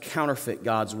is to counterfeit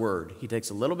God's word. He takes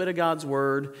a little bit of God's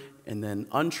word and then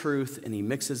untruth and he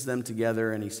mixes them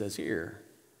together and he says, here,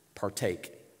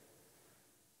 partake.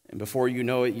 And before you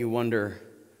know it, you wonder,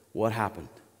 what happened?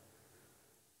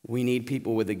 We need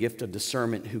people with the gift of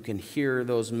discernment who can hear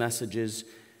those messages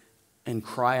and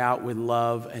cry out with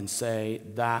love and say,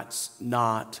 that's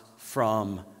not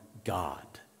from God.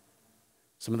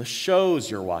 Some of the shows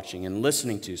you're watching and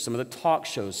listening to, some of the talk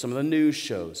shows, some of the news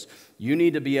shows, you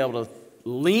need to be able to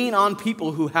lean on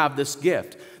people who have this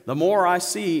gift. The more I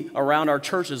see around our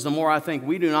churches, the more I think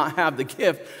we do not have the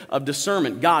gift of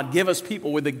discernment. God, give us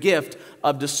people with the gift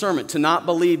of discernment to not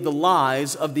believe the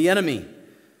lies of the enemy.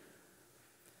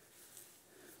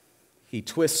 He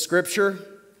twists Scripture.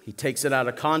 He takes it out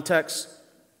of context,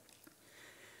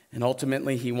 and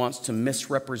ultimately he wants to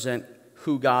misrepresent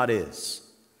who God is.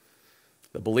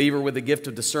 The believer with the gift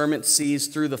of discernment sees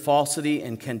through the falsity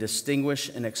and can distinguish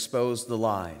and expose the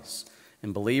lies.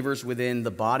 And believers within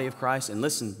the body of Christ, and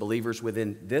listen, believers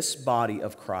within this body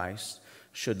of Christ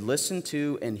should listen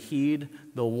to and heed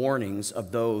the warnings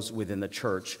of those within the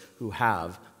church who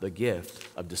have the gift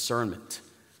of discernment.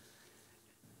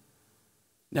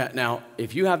 Now,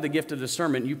 if you have the gift of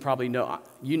discernment, you probably know,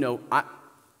 I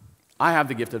have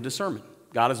the gift of discernment.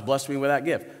 God has blessed me with that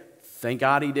gift. Thank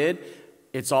God he did.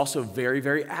 It's also very,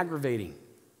 very aggravating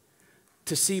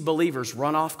to see believers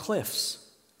run off cliffs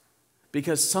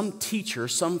because some teacher,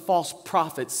 some false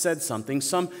prophet said something,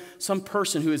 some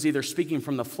person who is either speaking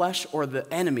from the flesh or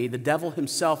the enemy, the devil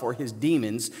himself or his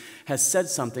demons, has said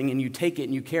something, and you take it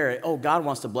and you carry it. Oh, God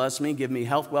wants to bless me, give me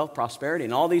health, wealth, prosperity,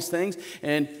 and all these things,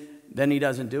 and then he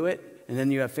doesn't do it, and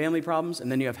then you have family problems,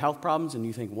 and then you have health problems, and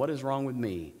you think, what is wrong with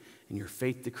me? And your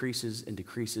faith decreases and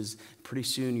decreases. Pretty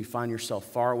soon you find yourself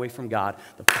far away from God.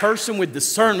 The person with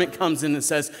discernment comes in and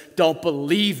says, don't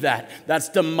believe that. That's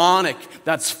demonic.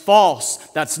 That's false.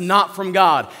 That's not from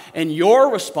God. And your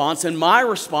response and my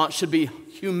response should be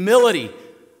humility.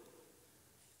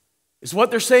 Is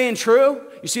what they're saying true?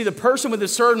 You see, the person with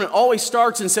discernment always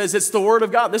starts and says, it's the word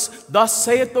of God. Thus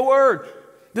saith the word.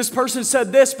 This person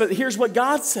said this, but here's what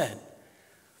God said.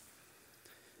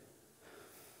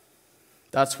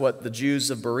 That's what the Jews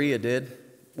of Berea did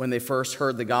when they first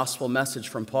heard the gospel message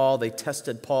from Paul. They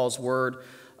tested Paul's word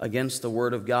against the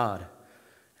word of God.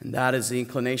 And that is the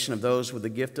inclination of those with the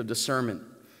gift of discernment.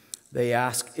 They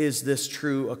ask, is this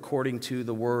true according to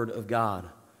the word of God?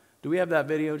 Do we have that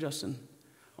video, Justin?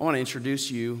 I want to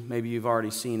introduce you. Maybe you've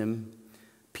already seen him.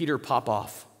 Peter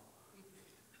Popoff.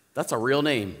 That's a real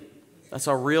name. That's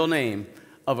a real name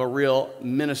of a real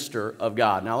minister of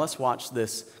God. Now let's watch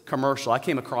this commercial. I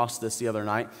came across this the other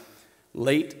night.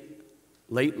 Late,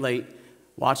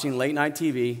 watching late night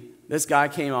TV. This guy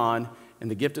came on, and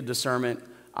the gift of discernment,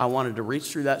 I wanted to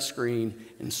reach through that screen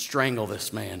and strangle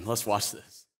this man. Let's watch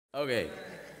this. Okay.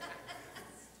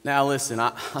 Now listen,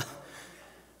 I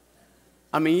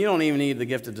mean, you don't even need the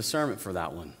gift of discernment for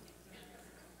that one.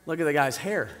 Look at the guy's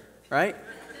hair, right?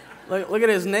 Look at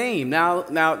his name. Now,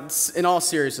 in all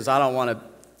seriousness, I don't want to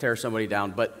tear somebody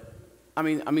down, but I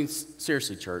mean,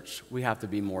 seriously, church, we have to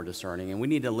be more discerning, and we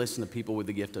need to listen to people with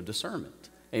the gift of discernment.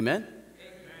 Amen? Amen.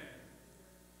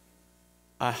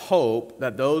 I hope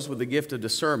that those with the gift of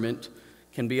discernment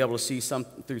can be able to see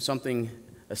through something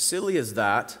as silly as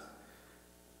that.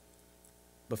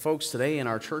 But folks, today in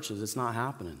our churches, it's not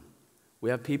happening.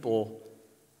 We have people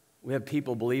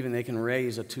believing they can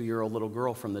raise a 2-year-old little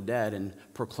girl from the dead and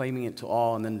proclaiming it to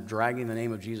all and then dragging the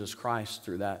name of Jesus Christ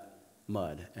through that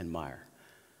mud and mire.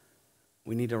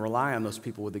 We need to rely on those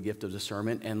people with the gift of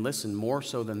discernment. And listen, more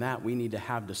so than that, we need to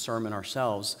have discernment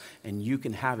ourselves, and you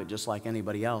can have it just like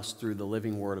anybody else through the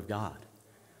living Word of God.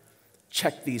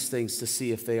 Check these things to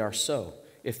see if they are so,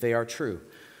 if they are true.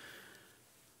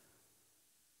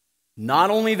 Not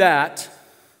only that,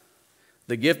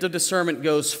 the gift of discernment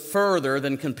goes further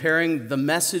than comparing the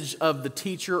message of the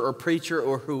teacher or preacher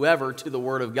or whoever to the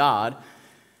Word of God.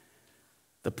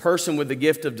 The person with the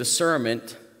gift of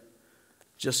discernment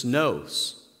just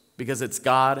knows because it's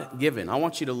God-given. I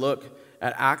want you to look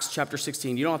at Acts chapter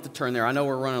 16. You don't have to turn there. I know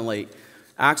we're running late.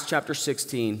 Acts chapter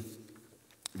 16,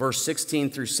 verse 16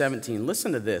 through 17.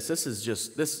 Listen to this. This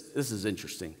is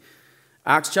interesting.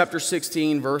 Acts chapter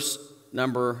 16, verse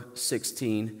number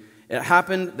 16. It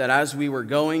happened that as we were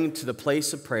going to the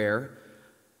place of prayer,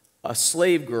 a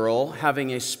slave girl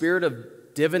having a spirit of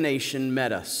divination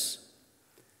met us.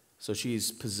 So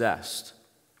she's possessed.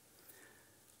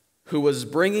 Who was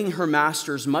bringing her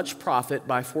masters much profit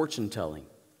by fortune telling.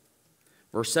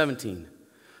 Verse 17.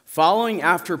 Following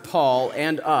after Paul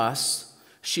and us,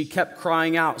 she kept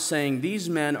crying out, saying, "These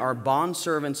men are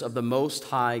bondservants of the Most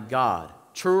High God."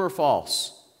 True or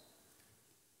false?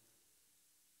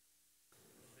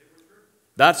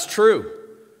 That's true.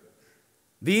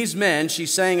 These men,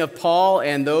 she's saying of Paul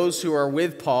and those who are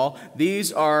with Paul,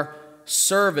 these are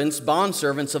servants,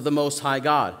 bondservants of the Most High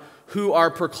God, who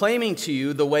are proclaiming to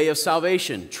you the way of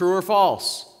salvation. True or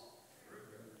false?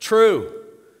 True.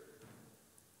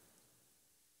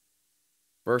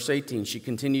 Verse 18, she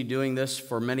continued doing this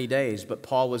for many days, but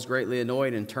Paul was greatly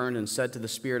annoyed and turned and said to the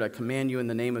Spirit, "I command you in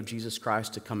the name of Jesus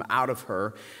Christ to come out of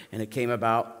her." And it came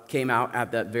out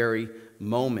at that very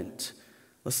moment.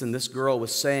 Listen, this girl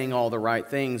was saying all the right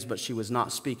things, but she was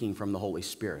not speaking from the Holy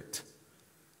Spirit.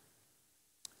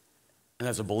 And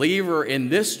as a believer in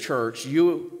this church,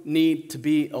 you need to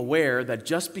be aware that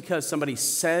just because somebody's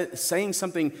saying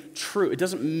something true, it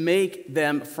doesn't make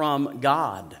them from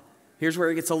God. Here's where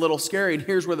it gets a little scary, and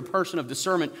here's where the person of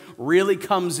discernment really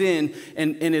comes in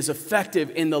and is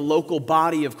effective in the local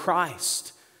body of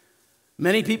Christ.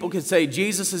 Many people could say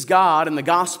Jesus is God and the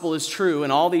gospel is true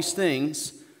and all these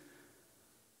things.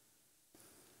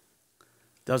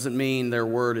 Doesn't mean their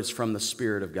word is from the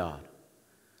Spirit of God.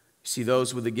 You see,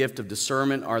 those with the gift of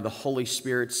discernment are the Holy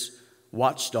Spirit's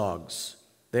watchdogs.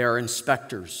 They are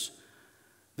inspectors.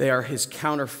 They are his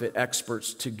counterfeit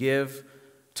experts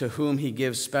to whom he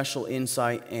gives special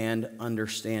insight and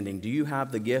understanding. Do you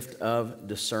have the gift of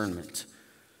discernment?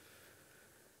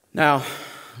 Now,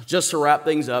 just to wrap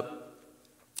things up,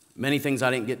 many things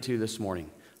I didn't get to this morning.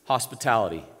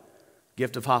 Hospitality,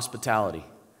 gift of hospitality.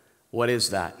 What is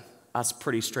that? That's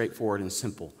pretty straightforward and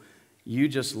simple. You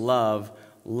just love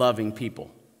loving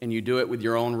people, and you do it with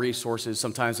your own resources.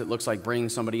 Sometimes it looks like bringing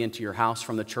somebody into your house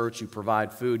from the church. You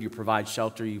provide food, you provide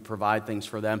shelter, you provide things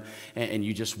for them, and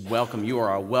you just welcome. You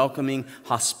are a welcoming,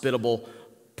 hospitable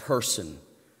person.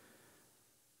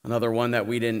 Another one that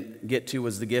we didn't get to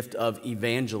was the gift of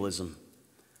evangelism.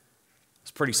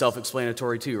 It's pretty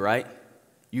self-explanatory too, right?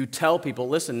 You tell people,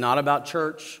 listen, not about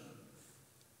church,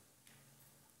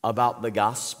 about the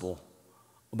gospel,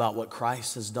 about what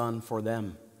Christ has done for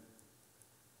them.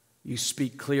 You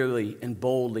speak clearly and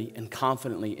boldly and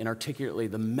confidently and articulately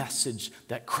the message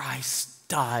that Christ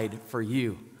died for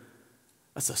you.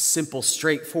 That's a simple,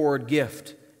 straightforward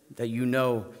gift that you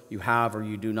know you have or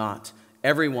you do not.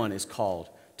 Everyone is called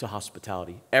to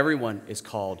hospitality. Everyone is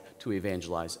called to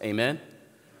evangelize. Amen?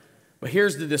 But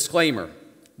here's the disclaimer.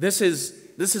 This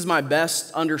is my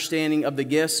best understanding of the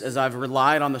gifts as I've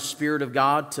relied on the Spirit of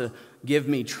God to give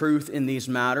me truth in these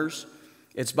matters.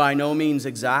 It's by no means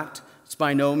exact. It's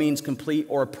by no means complete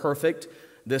or perfect.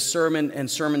 This sermon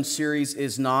and sermon series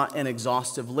is not an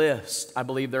exhaustive list. I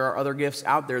believe there are other gifts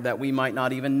out there that we might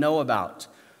not even know about.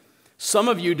 Some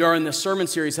of you during this sermon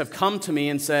series have come to me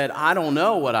and said, "I don't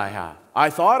know what I have. I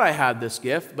thought I had this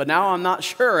gift, but now I'm not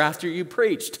sure after you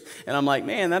preached." And I'm like,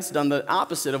 man, that's done the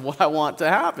opposite of what I want to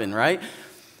happen, right?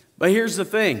 But here's the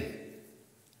thing.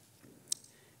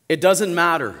 It doesn't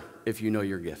matter if you know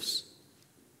your gifts.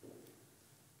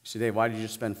 You say, "Dave, why did you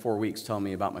just spend 4 weeks telling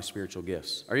me about my spiritual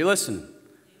gifts?" Are you listening?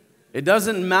 It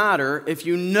doesn't matter if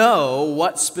you know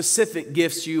what specific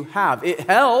gifts you have. It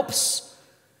helps,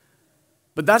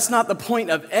 but that's not the point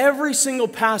of every single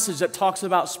passage that talks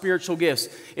about spiritual gifts.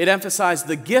 It emphasizes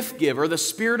the gift giver, the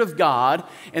Spirit of God,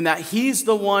 and that He's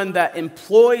the one that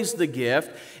employs the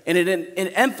gift, and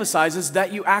it emphasizes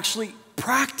that you actually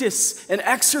practice and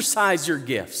exercise your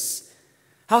gifts.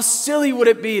 How silly would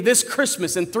it be this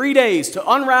Christmas in 3 days to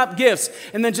unwrap gifts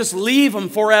and then just leave them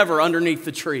forever underneath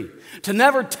the tree? To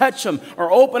never touch them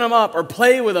or open them up or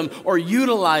play with them or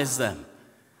utilize them.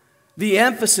 The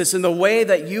emphasis in the way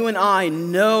that you and I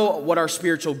know what our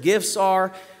spiritual gifts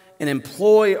are and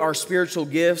employ our spiritual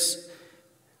gifts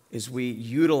is we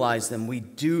utilize them, we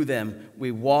do them,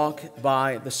 we walk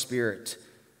by the Spirit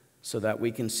so that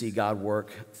we can see God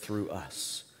work through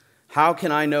us. How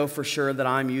can I know for sure that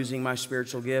I'm using my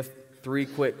spiritual gift? 3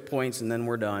 quick points and then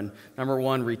we're done. Number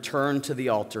 1, return to the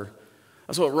altar.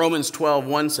 That's what Romans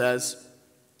 12:1 says.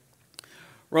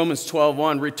 Romans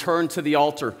 12:1, return to the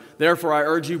altar. Therefore, I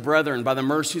urge you, brethren, by the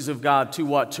mercies of God, to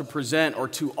what? To present or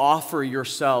to offer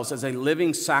yourselves as a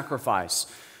living sacrifice.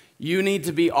 You need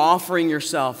to be offering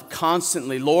yourself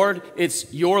constantly. Lord,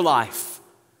 it's your life.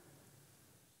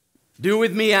 Do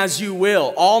with me as you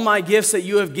will. All my gifts that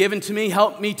you have given to me,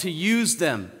 help me to use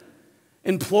them.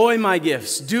 Employ my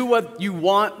gifts. Do what you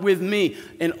want with me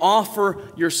and offer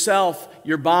yourself,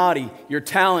 your body, your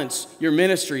talents, your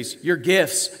ministries, your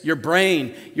gifts, your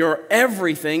brain, your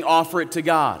everything. Offer it to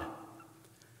God.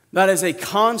 That is a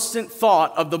constant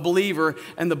thought of the believer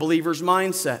and the believer's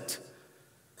mindset.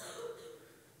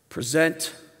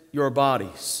 Present your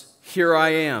bodies. Here I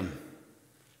am.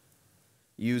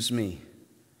 Use me.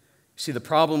 See, the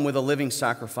problem with a living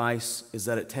sacrifice is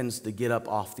that it tends to get up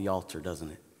off the altar,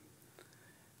 doesn't it?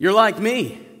 You're like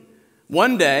me.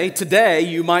 One day, today,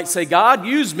 you might say, God,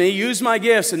 use me, use my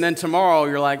gifts. And then tomorrow,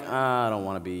 you're like, I don't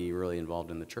want to be really involved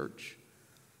in the church.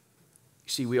 You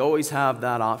see, we always have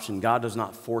that option. God does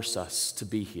not force us to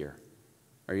be here.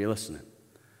 Are you listening?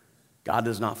 God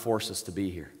does not force us to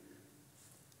be here.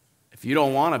 If you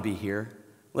don't want to be here,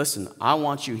 listen, I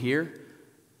want you here.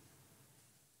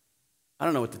 I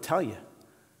don't know what to tell you.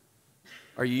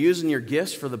 Are you using your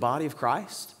gifts for the body of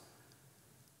Christ?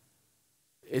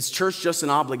 Is church just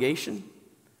an obligation?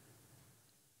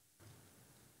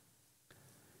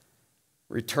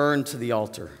 Return to the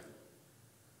altar.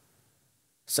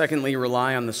 Secondly,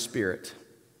 rely on the Spirit.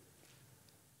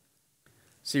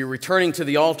 See, returning to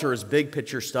the altar is big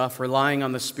picture stuff. Relying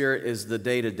on the Spirit is the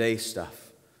day-to-day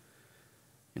stuff.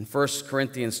 In 1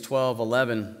 Corinthians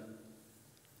 12:11,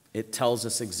 it tells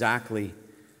us exactly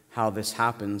how this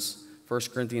happens.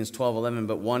 1 Corinthians 12:11,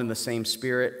 but one and the same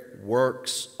Spirit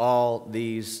works all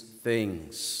these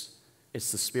things.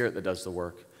 It's the Spirit that does the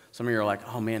work. Some of you are like,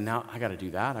 oh man, now I got to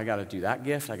do that. I got to do that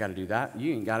gift. I got to do that.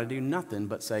 You ain't got to do nothing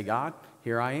but say, God,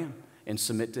 here I am, and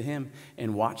submit to Him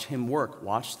and watch Him work.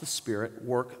 Watch the Spirit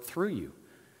work through you.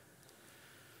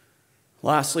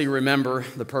 Lastly, remember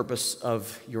the purpose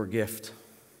of your gift.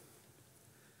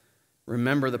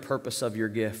 Remember the purpose of your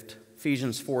gift.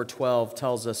 Ephesians 4:12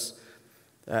 tells us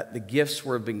that the gifts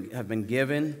have been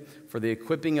given for the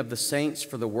equipping of the saints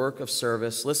for the work of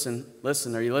service. Listen,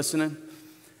 are you listening?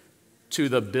 To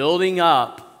the building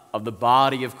up of the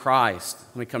body of Christ.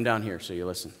 Let me come down here so you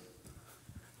listen.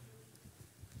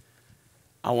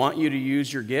 I want you to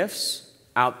use your gifts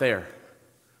out there.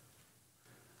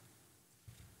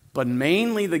 But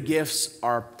mainly the gifts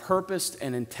are purposed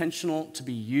and intentional to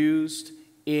be used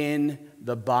in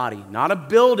the body. Not a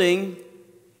building,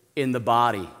 in the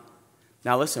body.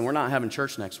 Now listen, we're not having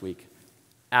church next week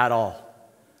at all.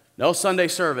 No Sunday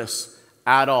service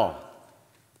at all.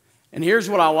 And here's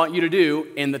what I want you to do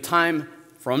in the time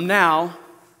from now.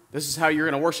 This is how you're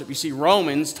going to worship. You see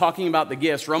Romans talking about the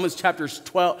gifts. Romans chapter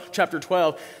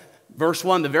 12, verse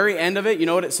 1, the very end of it, you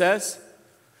know what it says?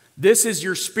 This is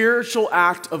your spiritual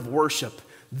act of worship.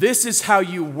 This is how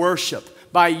you worship.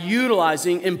 By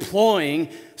utilizing, employing,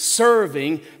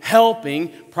 serving, helping,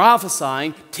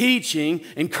 prophesying, teaching,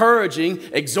 encouraging,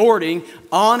 exhorting,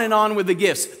 on and on with the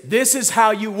gifts. This is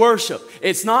how you worship.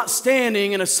 It's not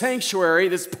standing in a sanctuary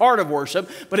that's part of worship,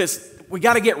 but we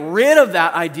got to get rid of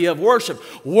that idea of worship.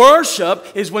 Worship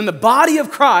is when the body of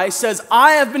Christ says,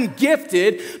 I have been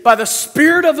gifted by the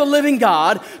Spirit of the living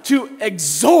God to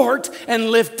exhort and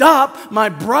lift up my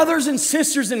brothers and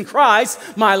sisters in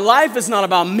Christ. My life is not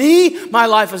about me. My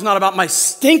life is not about my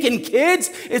stinking kids.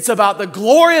 It's about the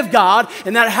glory of God,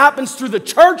 and that happens through the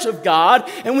church of God,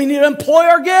 and we need to employ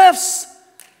our gifts.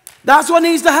 That's what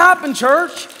needs to happen,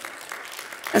 church.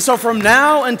 And so from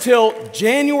now until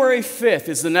January 5th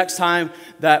is the next time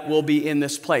that we'll be in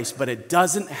this place. But it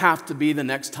doesn't have to be the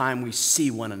next time we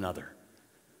see one another.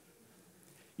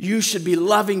 You should be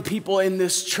loving people in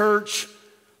this church,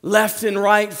 left and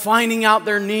right, finding out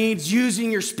their needs,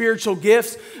 using your spiritual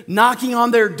gifts, knocking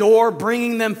on their door,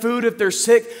 bringing them food if they're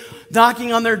sick,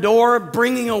 knocking on their door,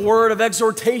 bringing a word of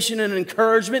exhortation and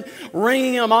encouragement,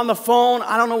 ringing them on the phone.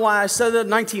 I don't know why I said that,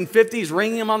 1950s,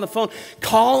 ringing them on the phone,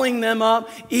 calling them up,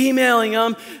 emailing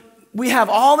them. We have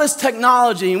all this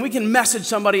technology and we can message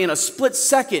somebody in a split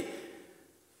second,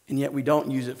 and yet we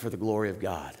don't use it for the glory of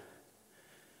God.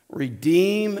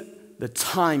 Redeem the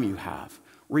time you have.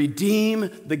 Redeem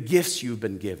the gifts you've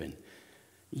been given.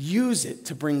 Use it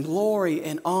to bring glory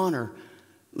and honor.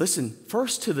 Listen,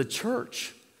 first to the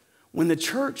church. When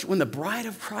the bride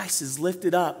of Christ is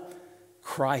lifted up,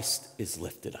 Christ is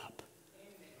lifted up.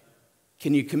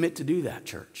 Can you commit to do that,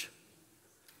 church?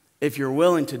 If you're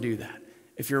willing to do that,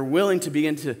 if you're willing to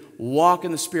begin to walk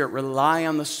in the Spirit, rely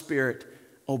on the Spirit,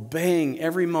 obeying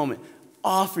every moment,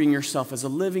 offering yourself as a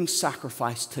living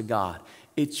sacrifice to God,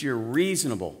 It's your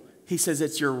reasonable. He says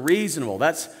it's your reasonable.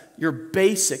 That's your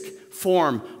basic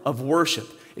form of worship.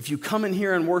 If you come in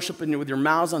here and worship with your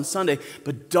mouths on Sunday,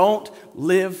 but don't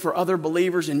live for other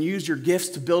believers and use your gifts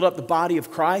to build up the body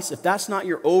of Christ, if that's not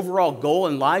your overall goal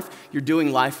in life, you're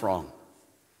doing life wrong.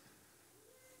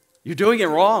 You're doing it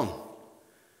wrong.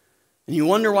 And you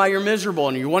wonder why you're miserable,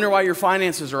 and you wonder why your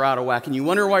finances are out of whack, and you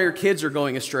wonder why your kids are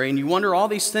going astray, and you wonder all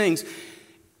these things.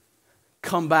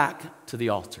 Come back to the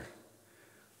altar.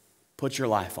 Put your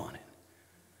life on it.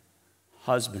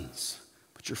 Husbands,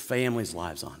 put your family's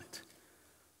lives on it.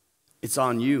 It's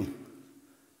on you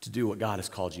to do what God has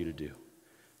called you to do.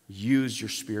 Use your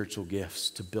spiritual gifts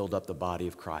to build up the body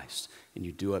of Christ, and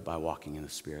you do it by walking in the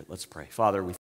Spirit. Let's pray. Father, we